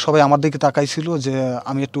ভুলে সবাই আমার দিকে তাকাইছিল যে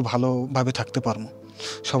আমি একটু ভালোভাবে থাকতে পারবো,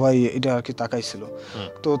 সবাই এটা আর কি তাকাইছিল।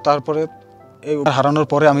 তো তারপরে এই হারানোর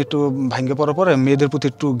পরে আমি একটু ভাঙ্গে পড়ার পরে মেয়েদের প্রতি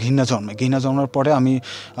একটু ঘৃণা জন্মার পরে আমি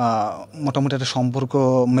মোটামুটি একটা সম্পর্ক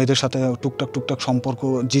মেয়েদের সাথে টুকটাক সম্পর্ক,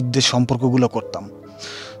 জিদ্দের সম্পর্কগুলো করতাম।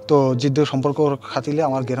 তো জিদ্দের সম্পর্ক খাতিলে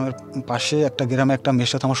আমার গ্রামের পাশে একটা গ্রামে একটা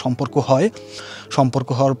মেয়ের সাথে আমার সম্পর্ক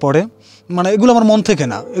হওয়ার পরে, মানে এগুলো আমার মন থেকে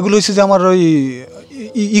না, এগুলো হচ্ছে যে আমার ওই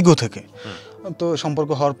ইগো থেকে। তো সম্পর্ক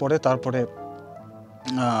হওয়ার পরে তারপরে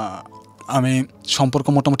আমি সম্পর্ক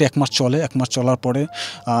মোটামুটি 1 মাস চলে। 1 মাস চলার পরে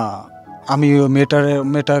আমি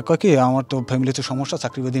মেয়েটা কয় কি, আমার তো ফ্যামিলিতে সমস্যা,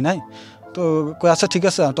 চাকরি বাদি নাই। তো কই আচ্ছা ঠিক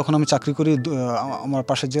আছে, তখন আমি চাকরি করি আমার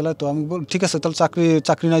পাশের জেলায়। তো আমি বল ঠিক আছে, তাহলে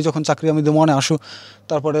চাকরি নাই যখন, চাকরি আমি মনে আসো।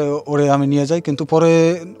 তারপরে ওরে আমি নিয়ে যাই, কিন্তু পরে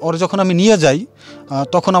ওরে যখন আমি নিয়ে যাই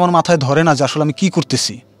তখন আমার মাথায় ধরে না যে আসলে আমি কী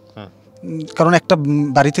করতেছি। কারণ একটা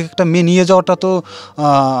বাড়ি থেকে একটা মেয়ে নিয়ে যাওয়াটা তো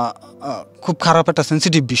খুব খারাপ একটা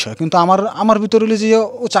সেন্সিটিভ বিষয়। কিন্তু আমার ভিতরে হলে যে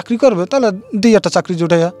ও চাকরি করবে, তাহলে দিই একটা চাকরি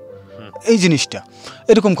জোটাইয়া, এই জিনিসটা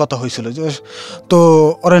এরকম কথা হয়েছিল। তো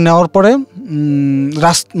ওরা নেওয়ার পরে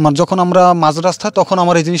যখন আমরা মাঝ রাস্তায়, তখন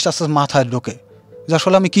আমার এই জিনিসটা আস্তে মাথায় ঢোকে যে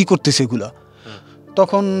আসলে আমি কী করতেছি এগুলা।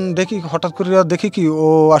 তখন হঠাৎ করে দেখি কি ও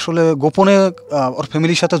আসলে গোপনে ওর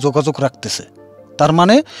ফ্যামিলির সাথে যোগাযোগ রাখতেছে তার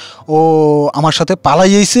মানে ও আমার সাথে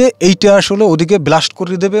পালাইয়েছে, এইটা আসলে ওদিকে ব্লাস্ট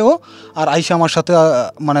করে দেবে ও, আর আইসা আমার সাথে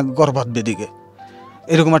মানে গর্ভাত দিকে,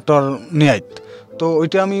 এরকম একটা নিয়াত। তো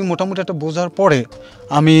ওইটা আমি মোটামুটি একটা বোঝার পরে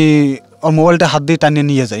আমি ওর মোবাইলটা হাত দিয়ে টানিয়ে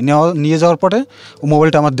নিয়ে যাওয়ার পরে ও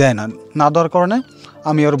মোবাইলটা আমার দেয় না দেওয়ার কারণে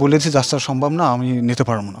আমি ওর বলেছি যাস্তা সম্ভব না, আমি নিতে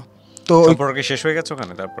পারবো না। তো সম্পর্কে শেষ হয়ে গেছে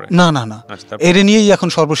ওখানে তারপরে? না, এর নিয়েই এখন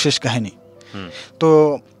সর্বশেষ কাহিনী। তো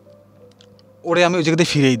ওরে আমি ওই জায়গাতে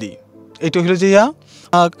ফিরেই দিই। এইটা হলো যে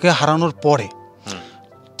ইয়াকে হারানোর পরে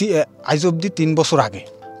আজ অব্দি 3 বছর আগে।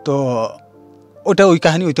 তো ওই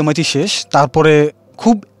কাহিনী ওইটামাইতেই শেষ। তারপরে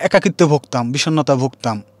খুব একাকিত্বে ভুগতাম, বিষণ্ণতা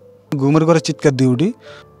ভুগতাম, ঘুমের ঘরে চিৎকার দিয়ে উঠি।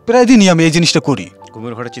 প্রায় দিনই আমি এই জিনিসটা করি।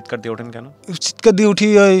 ঘুমের ঘরে চিৎকার দিয়ে ওঠেন কেন? চিৎকার দিয়ে উঠি,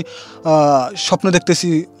 ওই স্বপ্ন দেখতেছি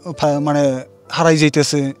মানে হারাই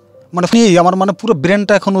যাইতেছে, মানে আমার মানে পুরো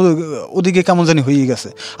ব্রেনটা এখন ওদিকে কেমন জানি হয়ে গেছে।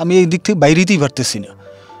 আমি এই দিক থেকে বাইরেতেই পারতেছি না,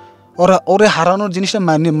 ওরে হারানোর জিনিসটা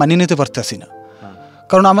মানিয়ে নিতে পারতেছি না।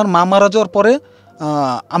 কারণ আমার মা মারা যাওয়ার পরে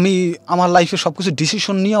আমি আমার লাইফে সব কিছু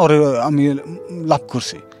ডিসিশন নিয়ে ওরে আমি লাভ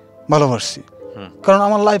করছি, ভালোবাসছি। কারণ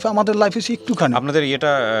আমাদের লাইফ হচ্ছে একটুখানি। আপনাদের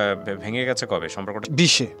এটা ভেঙে গেছে কবে সম্পর্কটা?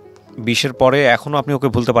 20-এর পরে এখনো আপনি ওকে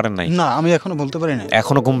ভুলতে পারেন নাই? না, আমি এখনো বলতে পারি না।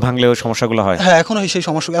 এখনো ঘুম ভাঙলেও সমস্যাগুলো হয়? হ্যাঁ, এখনো সেই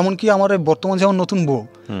সমস্যা। এমনকি আমার বর্তমান যেমন নতুন বউ,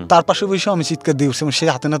 তার পাশে বসে আমি চিৎকার দিয়ে উঠছি, সে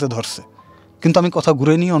হাতে নাতে ধরছে, কিন্তু আমি কথা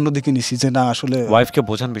ঘুরে নিয়ে অন্যদিকে নিছি যে না, আসলে ওয়াইফকে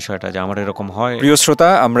বোঝান বিষয়টা যে আমার এরকম হয়। প্রিয় শ্রোতা,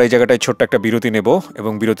 আমরা এই জায়গাটায় ছোট্ট একটা বিরতি নেব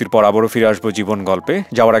এবং বিরতির পর আবারও ফিরে আসবো জীবন গল্পে।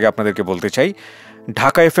 যাওয়ার আগে আপনাদেরকে বলতে চাই,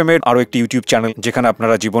 ঢাকা এফএম এর আরও একটি ইউটিউব চ্যানেল যেখানে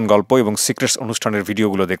আপনারা জীবন গল্প এবং সিক্রেটস অনুষ্ঠানের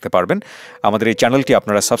ভিডিওগুলো দেখতে পারবেন। আমাদের এই চ্যানেলটি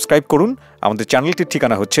আপনারা সাবস্ক্রাইব করুন। আমাদের চ্যানেলটির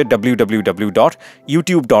ঠিকানা হচ্ছে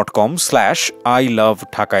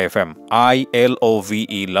www.youtube.com/ilovedhakafm ILOVE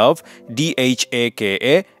love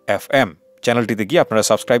DHAKAFM। চ্যানেলটিতে গিয়ে আপনারা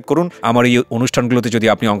সাবস্ক্রাইব করুন। আমার এই অনুষ্ঠানগুলোতে যদি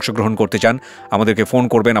আপনি অংশগ্রহণ করতে চান, আমাদেরকে ফোন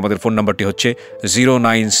করবেন। আমাদের ফোন নাম্বারটি হচ্ছে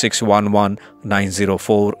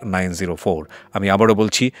 09611904904। আমি আবারও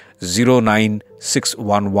বলছি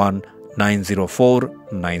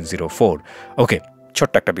 09611904904। ওকে,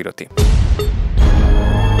 ছোট্ট একটা বিরতি।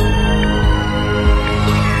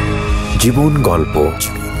 জীবন গল্প,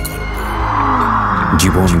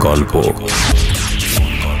 জীবন গল্প।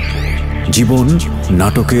 জীবন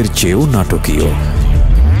নাটকের চেয়েও নাটকীয়।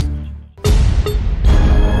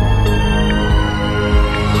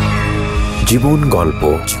 জীবন গল্প,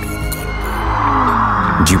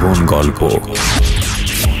 জীবন গল্প।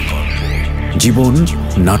 জীবন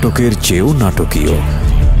নাটকের চেয়েও নাটকীয়।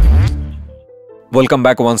 Welcome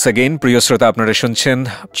back once again. প্রিয় শ্রোতা, আপনারা শুনছেন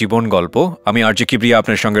জীবন গল্প। আমি আরজে কিবরিয়া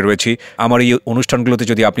আপনার সঙ্গে রয়েছি। আমার এই অনুষ্ঠানগুলোতে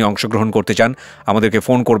যদি আপনি অংশগ্রহণ করতে চান, আমাদেরকে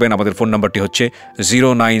ফোন করবেন। আমাদের ফোন নাম্বারটি হচ্ছে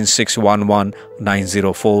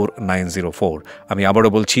 09611904904। আমি আবারও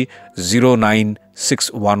বলছি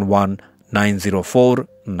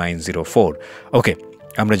 09611904904। ওকে,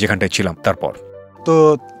 আমরা যেখানটায় ছিলাম তারপর। তো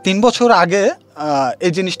 3 বছর আগে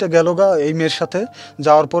এই জিনিসটা গেল এই মেয়ের সাথে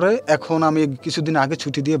যাওয়ার পরে এখন আমি কিছুদিন আগে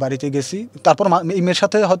ছুটি দিয়ে বাড়িতে গেছি। তারপর এই মেয়ের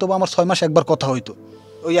সাথে হয়তো আমার 6 মাস একবার কথা হইতো।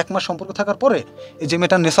 ওই 1 মাস সম্পর্ক থাকার পরে এই যে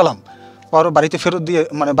মেয়েটা নেশালাম, পর বাড়িতে ফেরত দিয়ে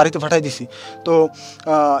মানে বাড়িতে পাঠাই দিছি। তো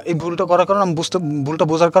এই ভুলটা করার কারণে আমি ভুলটা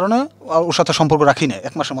বোঝার কারণে ওর সাথে সম্পর্ক রাখি না,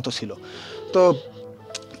 1 মাসের মতো ছিল। তো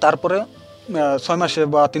তারপরে 6 মাসে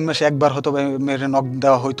বা 3 মাসে একবার হয়তো মেয়ের নখ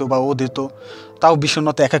দেওয়া হইতো বা ও দিত, তাও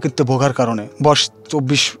বিষণ্ণতা একাকিত্বে ভোগার কারণে। বয়স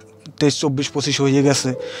 24-25 হয়ে গেছে,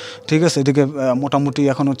 ঠিক আছে। এদিকে মোটামুটি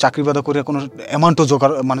এখনও চাকরি বাদা করে কোনো অ্যামাউন্টও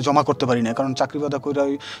জমা করতে পারি না, কারণ চাকরি বাদা করে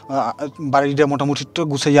ওই বাড়িটা মোটামুটি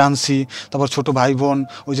গুছাইয়ে আনছি। তারপর ছোটো ভাই বোন,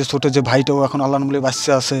 ওই যে ছোটো যে ভাইটাও এখন আল্লাহর নামে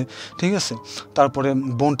বাচ্চা আছে, ঠিক আছে। তারপরে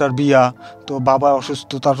বোনটার বিয়া, তো বাবা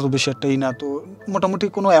অসুস্থ, তার তো বেশি একটাই না। তো মোটামুটি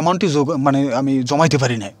কোনো অ্যামাউন্টই মানে আমি জমাইতে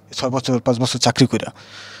পারি না 5 বছর চাকরি করে।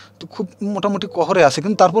 তো খুব মোটামুটি কহরে আছে,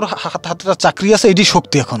 কিন্তু তারপর হাতে চাকরি আছে, এটি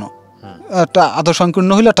শক্তি এখনও। একটা আদর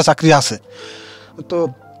সংকীর্ণ হইলে একটা চাকরি আছে। তো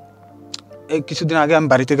এই কিছুদিন আগে আমি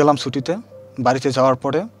বাড়িতে গেলাম ছুটিতে। বাড়িতে যাওয়ার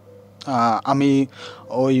পরে আমি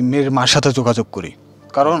ওই মেয়ের মার সাথে যোগাযোগ করি,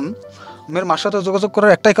 কারণ মেয়ের মার সাথে যোগাযোগ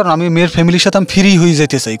করার একটাই কারণ, আমি মেয়ের ফ্যামিলির সাথে আমি ফ্রি হয়ে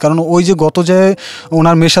যেতে চাই। কারণ ওই যে গত যে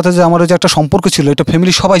ওনার মেয়ের সাথে যে আমার যে একটা সম্পর্ক ছিল, এটা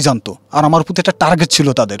ফ্যামিলি সবাই জানতো, আর আমার প্রতি একটা টার্গেট ছিল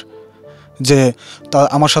তাদের, যে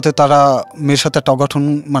আমার সাথে তারা মেয়ের সাথে একটা অঘটন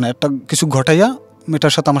মানে একটা কিছু ঘটাইয়া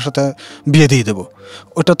মেয়েটার সাথে আমার সাথে বিয়ে দিয়ে দেবো।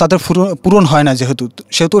 ওটা তাদের পূরণ হয় না,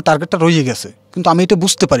 সেহেতু টার্গেটটা রয়ে গেছে, কিন্তু আমি এটা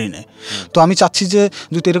বুঝতে পারি না। তো আমি চাচ্ছি যে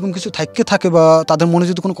যদি এরকম কিছু থাকে বা তাদের মনে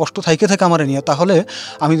যদি কোনো কষ্ট থাকে আমার নিয়ে, তাহলে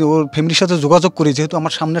আমি ওর ফ্যামিলির সাথে যোগাযোগ করি, যেহেতু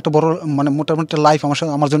আমার সামনে একটা বড় মানে মোটামুটি লাইফ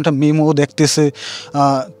আমার জন্য একটা মেয়েও দেখতেছে।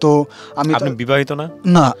 তো আমি বিবাহিত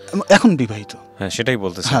না, এখন বিবাহিত। হ্যাঁ, সেটাই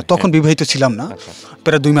বলতেছি। হ্যাঁ, তখন বিবাহিত ছিলাম না,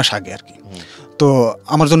 প্রায় 2 মাস আগে আর কি। তো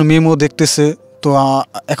আমার জন্য মেয়েও দেখতেছে, তো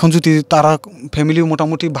এখন যদি তারা ফ্যামিলি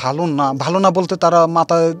মোটামুটি ভালো না বলতে তারা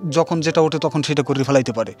মাথায় যখন যেটা ওঠে তখন সেটা করে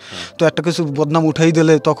ফেলাইতে পারে। তো একটা কিছু বদনাম উঠাই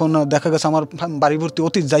দিলে তখন দেখা গেছে আমার বাড়ি ভর্তি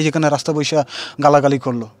অতীত যাই এখানে রাস্তা বৈশা গালাগালি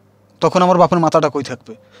করলো, তখন আমার বাপের মাথাটা কই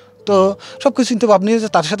থাকবে। তো সব কিছু চিন্তা ভাবনি যে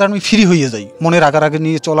তার সাথে আমি ফ্রি হয়ে যাই, মনের আগে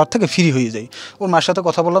নিয়ে চলার থেকে ফ্রি হয়ে যাই। ওর মার সাথে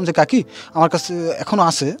কথা বললাম যে কাকি আমার কাছে এখনও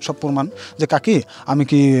আছে সব প্রমাণ, যে কাকি আমি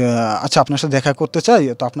কি আচ্ছা আপনার সাথে দেখা করতে চাই,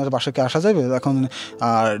 তো আপনার বাসায় কি আসা যাবে? এখন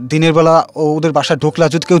দিনের বেলা ওদের বাসায় ঢুকলে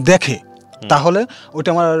যদি কেউ দেখে তাহলে ওইটা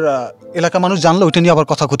আমার এলাকার মানুষ জানলে ওইটা নিয়ে আবার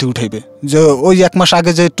কথা কথি উঠাইবে যে ওই 1 মাস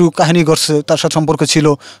আগে যে একটু কাহিনী করছে তার সাথে সম্পর্ক ছিল,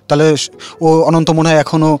 তাহলে ও অনন্ত মনে হয়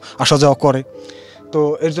এখনও আসা যাওয়া করে। তো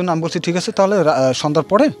এর জন্য আমি বলছি ঠিক আছে তাহলে সন্ধ্যার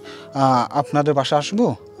পরে আপনাদের বাসায় আসবো।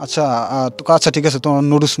 আচ্ছা আচ্ছা ঠিক আছে, তোমার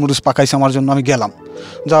নুডলস পাকাইছে আমার জন্য। আমি গেলাম,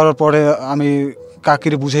 যাওয়ার পরে আমি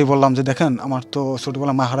কাকিরে বুঝেই বললাম যে দেখেন আমার তো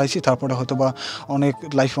ছোটোবেলা মা হারাইছি, তারপরে হয়তো বা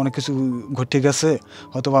লাইফে অনেক কিছু ঘটে গেছে,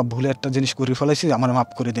 হয়তো বা ভুলে একটা জিনিস করে ফেলাইছি, আমার মাফ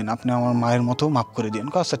করে দিন, আপনি আমার মায়ের মতো মাফ করে দিন।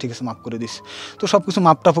 আচ্ছা ঠিক আছে মাফ করে দিস। তো সব কিছু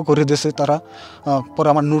মাপ টাপও করে দিয়েছে তারা। পরে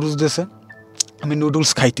আমার নুডলস দিয়েছে, আমি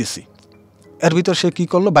নুডলস খাইতেছি। এর ভিতর সে কী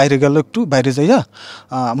করলো, বাইরে গেল, একটু বাইরে যাইয়া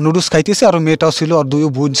নুডলস খাইতেছে, আর মেয়েটাও ছিল, আর 2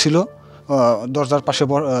 বোন ছিল দরজার পাশে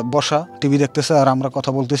বসা টিভি দেখতেছে, আর আমরা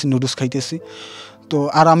কথা বলতেছি, নুডলস খাইতেছি। তো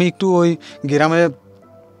আর আমি একটু ওই গ্রামে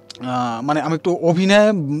মানে আমি একটু অভিনয়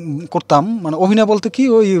করতাম, মানে অভিনয় বলতে কি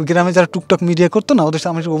ওই গ্রামে যারা টুকটাক মিডিয়া করতো না, ওদের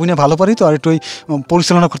সাথে আমি একটু অভিনয় ভালো পারি, তো আর একটু ওই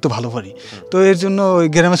পরিচালনা করতে ভালো পারি। তো এর জন্য ওই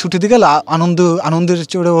গ্রামে ছুটি দিয়ে গেলে আনন্দের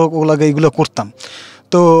চড়ে ওগুলাগে এইগুলো করতাম।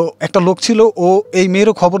 তো একটা লোক ছিল, ও এই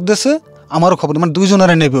মেয়েরও খবর দিয়েছে আমারও খবর, মানে 2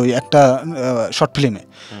 জনেরা নেবে ওই একটা শর্ট ফিল্মে।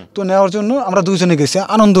 তো নেওয়ার জন্য আমরা 2 জনে গেছি,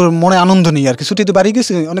 মনে আনন্দ নিয়ে আর কি, ছুটিতে বাড়ি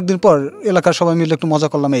গেছি অনেকদিন পর, এলাকার সবাই মিলে একটু মজা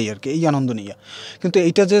করলাম এই আর কি, এই আনন্দ নিয়ে। কিন্তু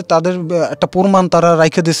এইটা যে তাদের একটা প্রমাণ তারা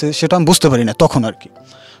রাইখে দিয়েছে সেটা আমি বুঝতে পারি না তখন আর কি।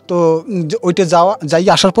 তো ওইটা যাই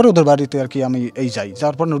আসার পরে ওদের বাড়িতে আর কি আমি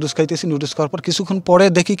যাওয়ার পর নুডলস খাইতেছি। নুডলস খাওয়ার পর কিছুক্ষণ পরে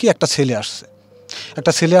দেখি কি একটা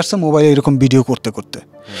ছেলে আসছে মোবাইলে এরকম ভিডিও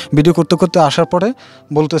করতে আসার পরে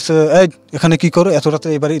বলতেছে, এই এখানে কি করো এত রাতে,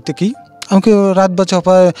 এই বাড়িতে কি? আমাকে রাত বাজে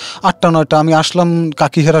প্রায় 8টা-9টা, আমি আসলাম,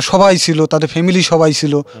 কাকিহেরা সবাই ছিল, তাদের ফ্যামিলি সবাই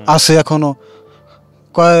ছিল, আছে এখনও।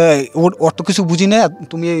 ওর তো কিছু বুঝি না,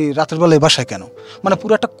 তুমি এই রাতের বেলা এই বাসায় কেন? মানে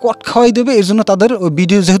পুরো একটা কট খাওয়াই দেবে। এর জন্য তাদের ওই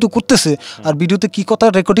ভিডিও যেহেতু করতেছে, আর ভিডিওতে কী কথা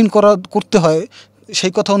রেকর্ডিং করতে হয়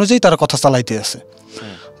সেই কথা অনুযায়ী তারা কথা চালাইতে আছে।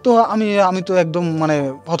 তো আমি তো একদম মানে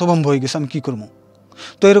হতভম্ব হয়ে গেছি, আমি কী করবো?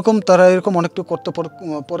 তো তারা এরকম অনেকটা করতে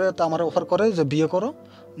পরে তা আমার অফার করে যে বিয়ে করো,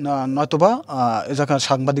 নয়তোবা এ জায়গায়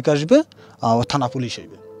সাংবাদিক আসবে, থানা পুলিশ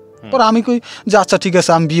আসবে। পরে আমি কই যে আচ্ছা ঠিক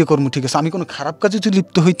আছে আমি বিয়ে করবো, ঠিক আছে। আমি কোনো খারাপ কাজে যদি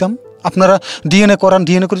লিপ্ত হইতাম, আপনারা ডিএনএ করে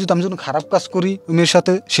যদি আমি যদি খারাপ কাজ করি মেয়ের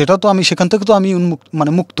সাথে, সেটাও তো আমি সেখান থেকে তো আমি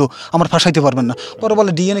মুক্ত, আমার ফাঁসাইতে পারবেন না। পরে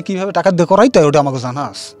বলে ডিএনএ কীভাবে টাকা দিয়ে করাই, তাই ওটা আমাকে জানা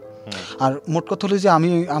আছে। আর মোট কথা হলো যে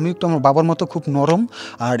আমি একটু আমার বাবার মতো খুব নরম,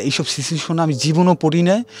 আর এইসব সিচুয়েশনে আমি জীবনও পড়ি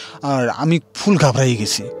নাই, আর আমি ফুল ঘাবড়াই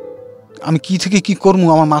গেছি। আমি কী থেকে কী করবো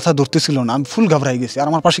আমার মাথা ধরতেছিল না, আমি ফুল ঘাবড়াই গেছি, আর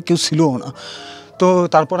আমার পাশে কেউ ছিলও না। তো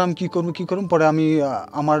তারপর আমি কী করবো পরে আমি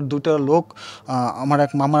আমার 2টা লোক, আমার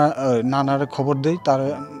এক মামা নানার খবর দেই, তার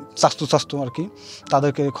চাস্তু আর কি,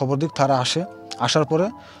 তাদেরকে খবর দিই, তারা আসার পরে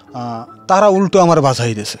তারা উল্টো আমার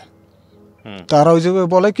বাজাই দিয়েছে। তারা ওই যে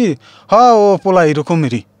বলে কি, হ্যাঁ ও পোলা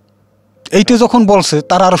এরকমেরই, এইটা যখন বলছে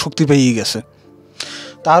তারা আরও শক্তি পেয়ে গেছে।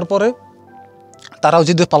 তারপরে তারাও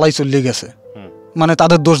যদি পালাই চলে গেছে, মানে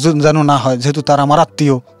তাদের দোষ যেন না হয়, যেহেতু তারা আমার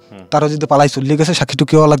আত্মীয়, তারাও যদি পালাই চলে গেছে, সাক্ষী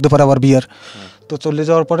কেউ লাগতে পারে আবার বিয়ার। তো চলে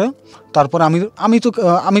যাওয়ার পরে তারপরে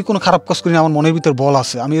আমি কোনো খারাপ কাজ করি না, আমার মনের ভিতর বল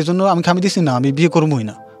আছে, আমি এই জন্য আমি খামি দিছি না, আমি বিয়ে করবোই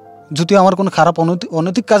না। যদি আমার কোনো খারাপ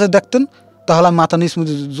অনৈতিক কাজে দেখতেন তাহলে আমি মাথা নিচ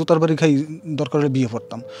জুতার বাড়ি খাই দরকার হলে বিয়ে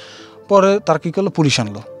করতাম। পরে তার কী করলো, পুলিশ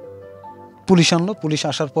আনলো। পুলিশ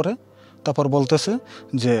আসার পরে তারপর বলতেছে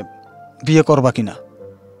যে বিয়ে করবা কিনা।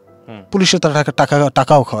 পুলিশে তার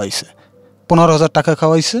টাকাও খাওয়াইছে, 15,000 টাকা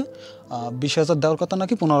খাওয়াইছে, 20,000 দেওয়ার কথা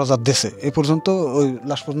নাকি 15,000 দেশে। এই পর্যন্ত ওই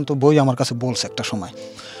লাস্ট পর্যন্ত বই আমার কাছে বলছে একটা সময়।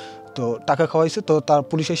 তো টাকা খাওয়াইছে, তো তার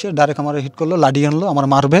পুলিশ এসে ডাইরেক্ট আমার হিট করলো, লাডি আনলো, আমার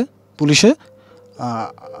মারবে পুলিশে,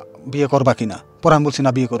 বিয়ে করবা কিনা। পরে আমি বলছি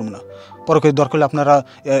না বিয়ে করবো না। পরে কই দরকার হলে আপনারা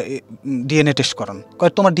ডিএনএ টেস্ট করান।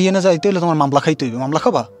 কয় তোমার ডিএনএ যাইতে হলে তোমার মামলা খাইতে হইবে, মামলা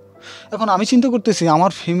খাবা? এখন আমি চিন্তা করতেছি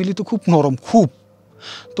আমার ফ্যামিলি তো খুব নরম, খুব।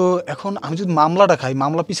 তো এখন আমি যদি মামলাটা খাই,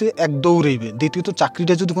 মামলা পিছিয়ে এক দৌড়াইবে, দ্বিতীয়ত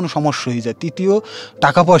চাকরিটা যদি কোনো সমস্যা হয়ে যায়, তৃতীয়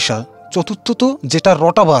টাকা পয়সা, চতুর্থত যেটা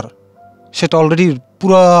রটাবার সেটা অলরেডি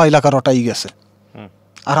পুরা এলাকা রটাই গেছে।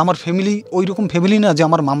 আর আমার ফ্যামিলি ওই রকম ফ্যামিলি না যে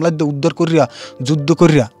আমার মামলার দিয়ে উদ্ধার করিয়া যুদ্ধ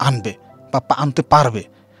করিয়া আনবে বা আনতে পারবে।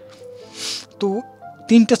 তো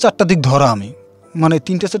 3-4টা দিক ধরা আমি মানে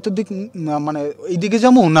 3টা 4টার দিক মানে এইদিকে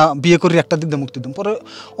যাবো না বিয়ে করি একটা দিক দিয়ে মুক্তি দিম। পরে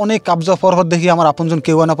অনেক কাবজা পরপর দেখি আমার আপনজন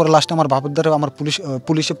কেউ না, পরে লাস্টে আমার বাবার দ্বারা আমার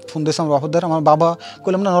পুলিশে ফোন দিয়েছে আমার বাবার দ্বারা। আমার বাবা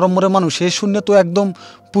কইলাম না নরম মরে মানুষ, সে শূন্য তো একদম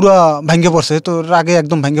পুরা ভেঙে পড়ছে, তো রাগে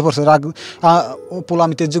একদম ভেঙে পড়ছে। রাগ ও পোলা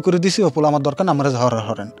আমি তেজ্য করে দিছি, ও পোলা আমার দরকার না, আমার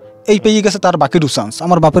হরেন এই পেয়ে গেছে তার বাকি চান্স।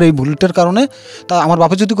 আমার বাপের এই ভুলটার কারণে তা আমার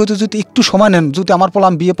বাপে যদি কইতো যদি একটু সময় নেন, যদি আমার পোলা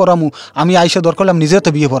আমি বিয়ে পড়ামু, আমি আইসা দরকার হলে আমি নিজে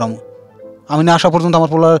তো বিয়ে পড়ামু, আমি না আসা পর্যন্ত আমার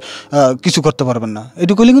পোলার কিছু করতে পারবেন না,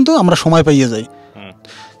 এটুকু হলে কিন্তু আমরা সময় পাইয়ে যাই।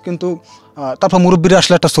 কিন্তু তারপর মুরব্বীরা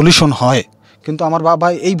আসলে একটা সলিউশন হয়। কিন্তু আমার বাবা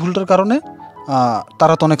এই ভুলটার কারণে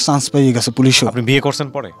তারা তো অনেক চান্স পেয়ে গেছে পুলিশও। আপনি বিয়ে করছেন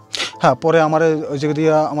পরে? হ্যাঁ, পরে আমার ওই জায়গা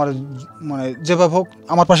দিয়ে আমার মানে যেভাবে হোক,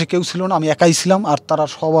 আমার পাশে কেউ ছিল না, আমি একাই ছিলাম। আর তারা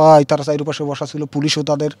সবাই তারা চারিপাশে বসা ছিল, পুলিশও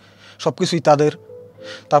তাদের, সব কিছুই তাদের।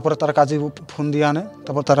 তারপরে তারা কাজে ফোন দিয়ে আনে,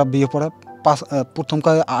 তারপর তারা বিয়ে পড়ায় প্রথম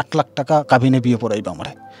 8 লাখ টাকা কাবিনে বিয়ে পড়াইবে আমার।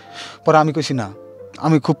 পরে আমি কইছি না,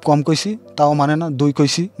 আমি খুব কম কইছি, তাও মানে না। 2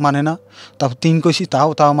 কইছি, মানে না। তারপর 3 কইছি,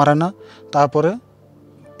 তাও মানে না। তারপরে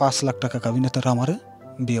 5 লাখ টাকা কাবিনে তারা আমারে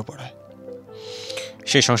বিয়ে পড়ায়।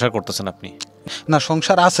 সেই সংসার করতেছেন আপনি? না,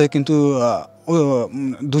 সংসার আছে, কিন্তু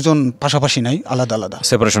দুজন পাশাপাশি নাই, আলাদা আলাদা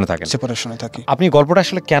সেপারেশনে থাকেন। সেপারেশনে থাকি। আপনি গল্পটা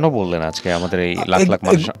আসলে কেন বললেন আজকে আমাদের এই লাখ লাখ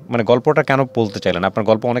মানুষ, মানে গল্পটা কেন বলতে চাইলেন? আপনার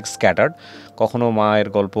গল্প অনেক স্ক্যাটার্ড, কখনো মায়ের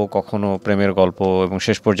গল্প, কখনো প্রেমের গল্প, এবং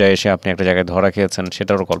শেষ পর্যায়ে এসে আপনি একটা জায়গায় ধরা খেয়েছেন,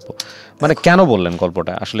 সেটারও গল্প। মানে কেন বললেন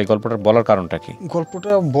গল্পটা? আসলে এই গল্পটা বলার কারণটা কি?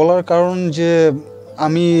 গল্পটা বলার কারণ যে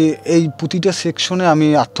আমি এই প্রতিটা সেকশনে আমি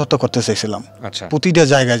আত্মহত্যা করতে চাইছিলাম। আচ্ছা। প্রতিটা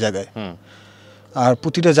জায়গায় জায়গায়, আর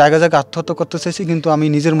প্রতিটা জায়গায় জায়গায় আত্মহত্যা করতে চাইছি, কিন্তু আমি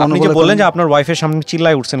নিজের মনে বললেন যে আপনার ওয়াইফের সামনে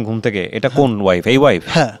চিল্লায় উঠছেন ঘুম থেকে, এটা কোন ওয়াইফ? এই ওয়াইফ?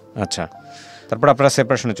 হ্যাঁ। আচ্ছা, তারপর আপনারা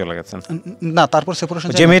সেপারেশনে চলে গেছেন? না, তারপর সেপারেশন।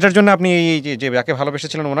 যে মেয়েটার জন্য আপনি যে যাকে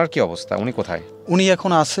ভালোবেসেছিলেন, ওনার কি অবস্থা? উনি কোথায়? উনি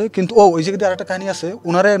এখন আছে, কিন্তু ওই জায়গাতে আরেকটা কাহিনী আছে।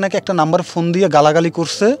 ওনারা নাকি একটা নাম্বার ফোন দিয়ে গালাগালি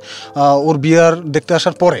করছে ওর বিয়ার দেখতে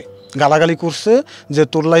আসার পরে। গালাগালি করছে যে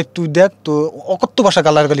তোর লাইফ তুই দেখ, তো অকথ্য ভাষা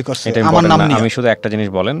গালাগালি করছে আমার নাম নিয়ে। আমি শুধু একটা জিনিস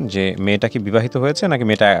বলেন, যে মেয়েটা কি বিবাহিত হয়েছে নাকি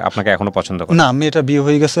মেয়েটা আপনাকে এখনো পছন্দ করে? না, মেয়েটা বিয়ে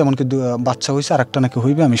হয়ে গেছে, এমনকি বাচ্চা হয়েছে, আর একটা নাকি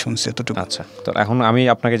হইবে, আমি শুনছি এতটুকু। আচ্ছা, তো এখন আমি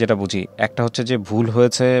আপনাকে যেটা বুঝি, একটা হচ্ছে যে ভুল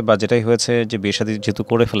হয়েছে বা যেটাই হয়েছে, যে বিয়ে শাদী যেহেতু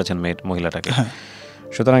করে ফেলেছেন মহিলাটাকে,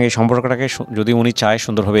 সুতরাং এই সম্পর্কটাকে যদি উনি চায়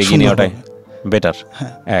সুন্দরভাবে এগিয়ে নেওয়াটাই বেটার।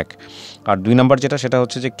 এক। আর 2 নাম্বার যেটা, সেটা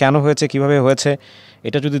হচ্ছে যে কেন হয়েছে, কিভাবে হয়েছে,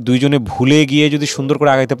 এটা যদি দুইজনে ভুলে গিয়ে যদি সুন্দর করে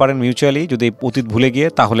আগাইতে পারেন মিউচুয়ালি, যদি অতীত ভুলে গিয়ে,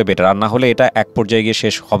 তাহলে বেটার। আর না হলে এটা এক পর্যায়ে গিয়ে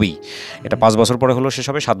শেষ হবেই। এটা 5 বছর পরে হলো শেষ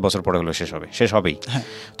হবে, 7 বছর পরে হলো শেষ হবেই।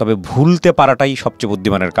 তবে ভুলতে পারাটাই সবচেয়ে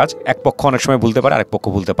বুদ্ধিমানের কাজ। এক পক্ষ অনেক সময় ভুলতে পারে, আরেক পক্ষ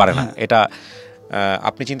ভুলতে পারে না। এটা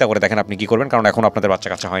আপনি চিন্তা করে দেখেন আপনি কি করবেন, কারণ এখন আপনাদের বাচ্চা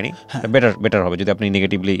কাচ্চা হয়নি। বেটার হবে যদি আপনি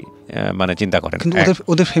নেগেটিভলি মানে চিন্তা করেন। কিন্তু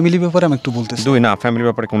ওদের ফ্যামিলি ব্যাপারে আমি একটু বলতে চাই। 2 না, ফ্যামিলির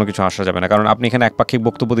ব্যাপারে কোনো কিছু আসা যাবে না, কারণ আপনি এখানে একপাক্ষিক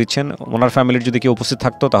বক্তব্য দিচ্ছেন। ওনার ফ্যামিলির যদি কেউ উপস্থিত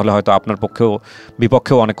থাকতো, তাহলে হয়তো আপনার পক্ষেও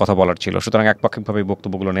বিপক্ষেও অনেক কথা বলার ছিল, সুতরাং একপাক্ষিকভাবে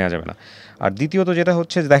বক্তব্যগুলো নেওয়া যাবে না। আর দ্বিতীয়ত যেটা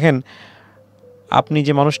হচ্ছে, দেখেন আপনি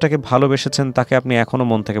যে মানুষটাকে ভালোবেসেছেন, তাকে আপনি এখনও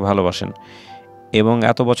মন থেকে ভালোবাসেন, এবং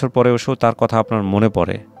এত বছর পরে এসেও তার কথা আপনার মনে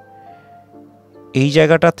পড়ে। এই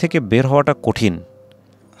জায়গাটা থেকে বের হওয়াটা কঠিন,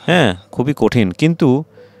 হ্যাঁ, খুবই কঠিন। কিন্তু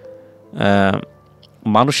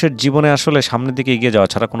মানুষের জীবনে আসলে সামনের দিকে এগিয়ে যাওয়া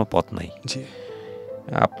ছাড়া কোনো পথ নাই।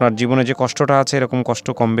 আপনার জীবনে যে কষ্টটা আছে, এরকম কষ্ট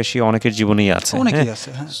কম বেশি অনেকের জীবনেই আছে,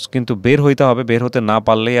 কিন্তু বের হইতে হবে। বের হতে না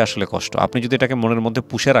পারলেই আসলে কষ্ট। আপনি যদি এটাকে মনের মধ্যে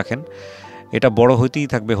পুষে রাখেন, এটা বড় হতেই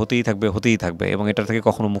থাকবে, এবং এটার থেকে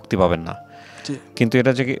কখনো মুক্তি পাবেন না। কিন্তু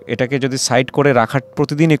এটাকে যদি সাইড করে রাখার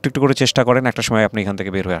প্রতিদিন একটু একটু করে চেষ্টা করেন, একটা সময় আপনি এখান থেকে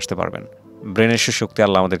বের হয়ে আসতে পারবেন। ব্রেনের শক্তি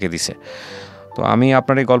আল্লাহ আমাদেরকে দিছে। তো আমি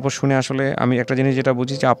আপনার এই গল্প শুনে আসলে আমি একটা জিনিস যেটা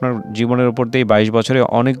বুঝি, যে আপনার জীবনের উপর দিয়ে 22 বছরে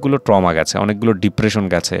অনেকগুলো ট্রমা গেছে, অনেকগুলো ডিপ্রেশন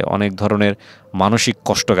গেছে, অনেক ধরনের মানসিক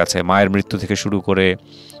কষ্ট গেছে। মায়ের মৃত্যু থেকে শুরু করে,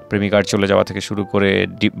 প্রেমিকার চলে যাওয়া থেকে শুরু করে,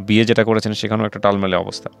 বিয়ে যেটা করেছেন সেখানেও একটা টালমেলে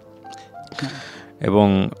অবস্থা। এবং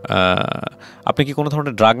আপনি কি কোনো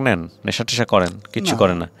ধরনের ড্রাগ নেন, নেশা টেশা করেন? কিচ্ছু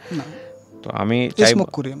করেন না? তো আমি চাই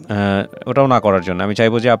ওটাও না করার জন্য আমি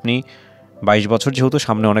চাইবো যে আপনি 22 বছর যেহেতু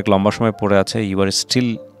সামনে অনেক লম্বা সময় পড়ে আছে, ইউ আর স্টিল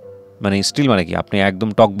মানে কি, আপনি একদম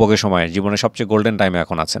টকবগে সময়ে, জীবনের সবচেয়ে গোল্ডেন টাইমে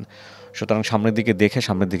এখন আছেন। সুতরাং সামনের দিকে দেখে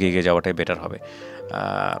সামনের দিকে এগিয়ে যাওয়াটাই বেটার হবে।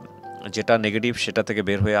 যেটা নেগেটিভ সেটা থেকে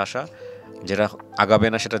বের হয়ে আসা, যেটা আগাবে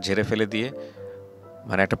না সেটা ঝেড়ে ফেলে দিয়ে,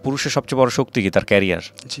 মানে একটা পুরুষের সবচেয়ে বড় শক্তি কি, তার ক্যারিয়ার।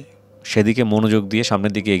 সেদিকে মনোযোগ দিয়ে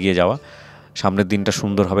সামনের দিকে এগিয়ে যাওয়া, সামনের দিনটা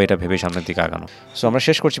সুন্দর হবে এটা ভেবে সামনের দিকে আগানো। সো আমরা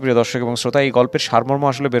শেষ করছি প্রিয় দর্শক এবং শ্রোতা। এই গল্পের সারমর্ম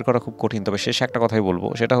আসলে বের করা খুব কঠিন, তবে শেষে একটা কথাই বলবো,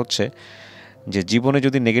 সেটা হচ্ছে যে জীবনে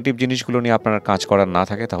যদি নেগেটিভ জিনিসগুলো নিয়ে আপনার কাজ করার না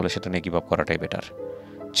থাকে, তাহলে সেটা নিয়ে গিভ আপ করাটাই বেটার।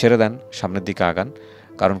 ছেড়ে দেন, সামনের দিকে আগান,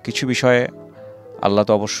 কারণ কিছু বিষয়ে আল্লাহ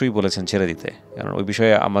তো অবশ্যই বলেছেন ছেড়ে দিতে, কারণ ওই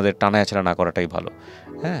বিষয়ে আমাদের টানা আছড়া না করাটাই ভালো।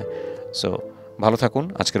 হ্যাঁ, সো ভালো থাকুন,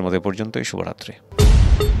 আজকের মতো পর্যন্তই, শুভরাত্রি।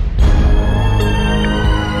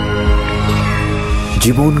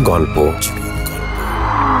 জীবন গল্প।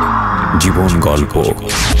 জীবন গল্প।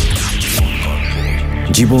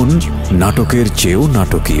 জীবন নাটকের চেয়েও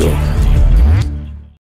নাটকীয়।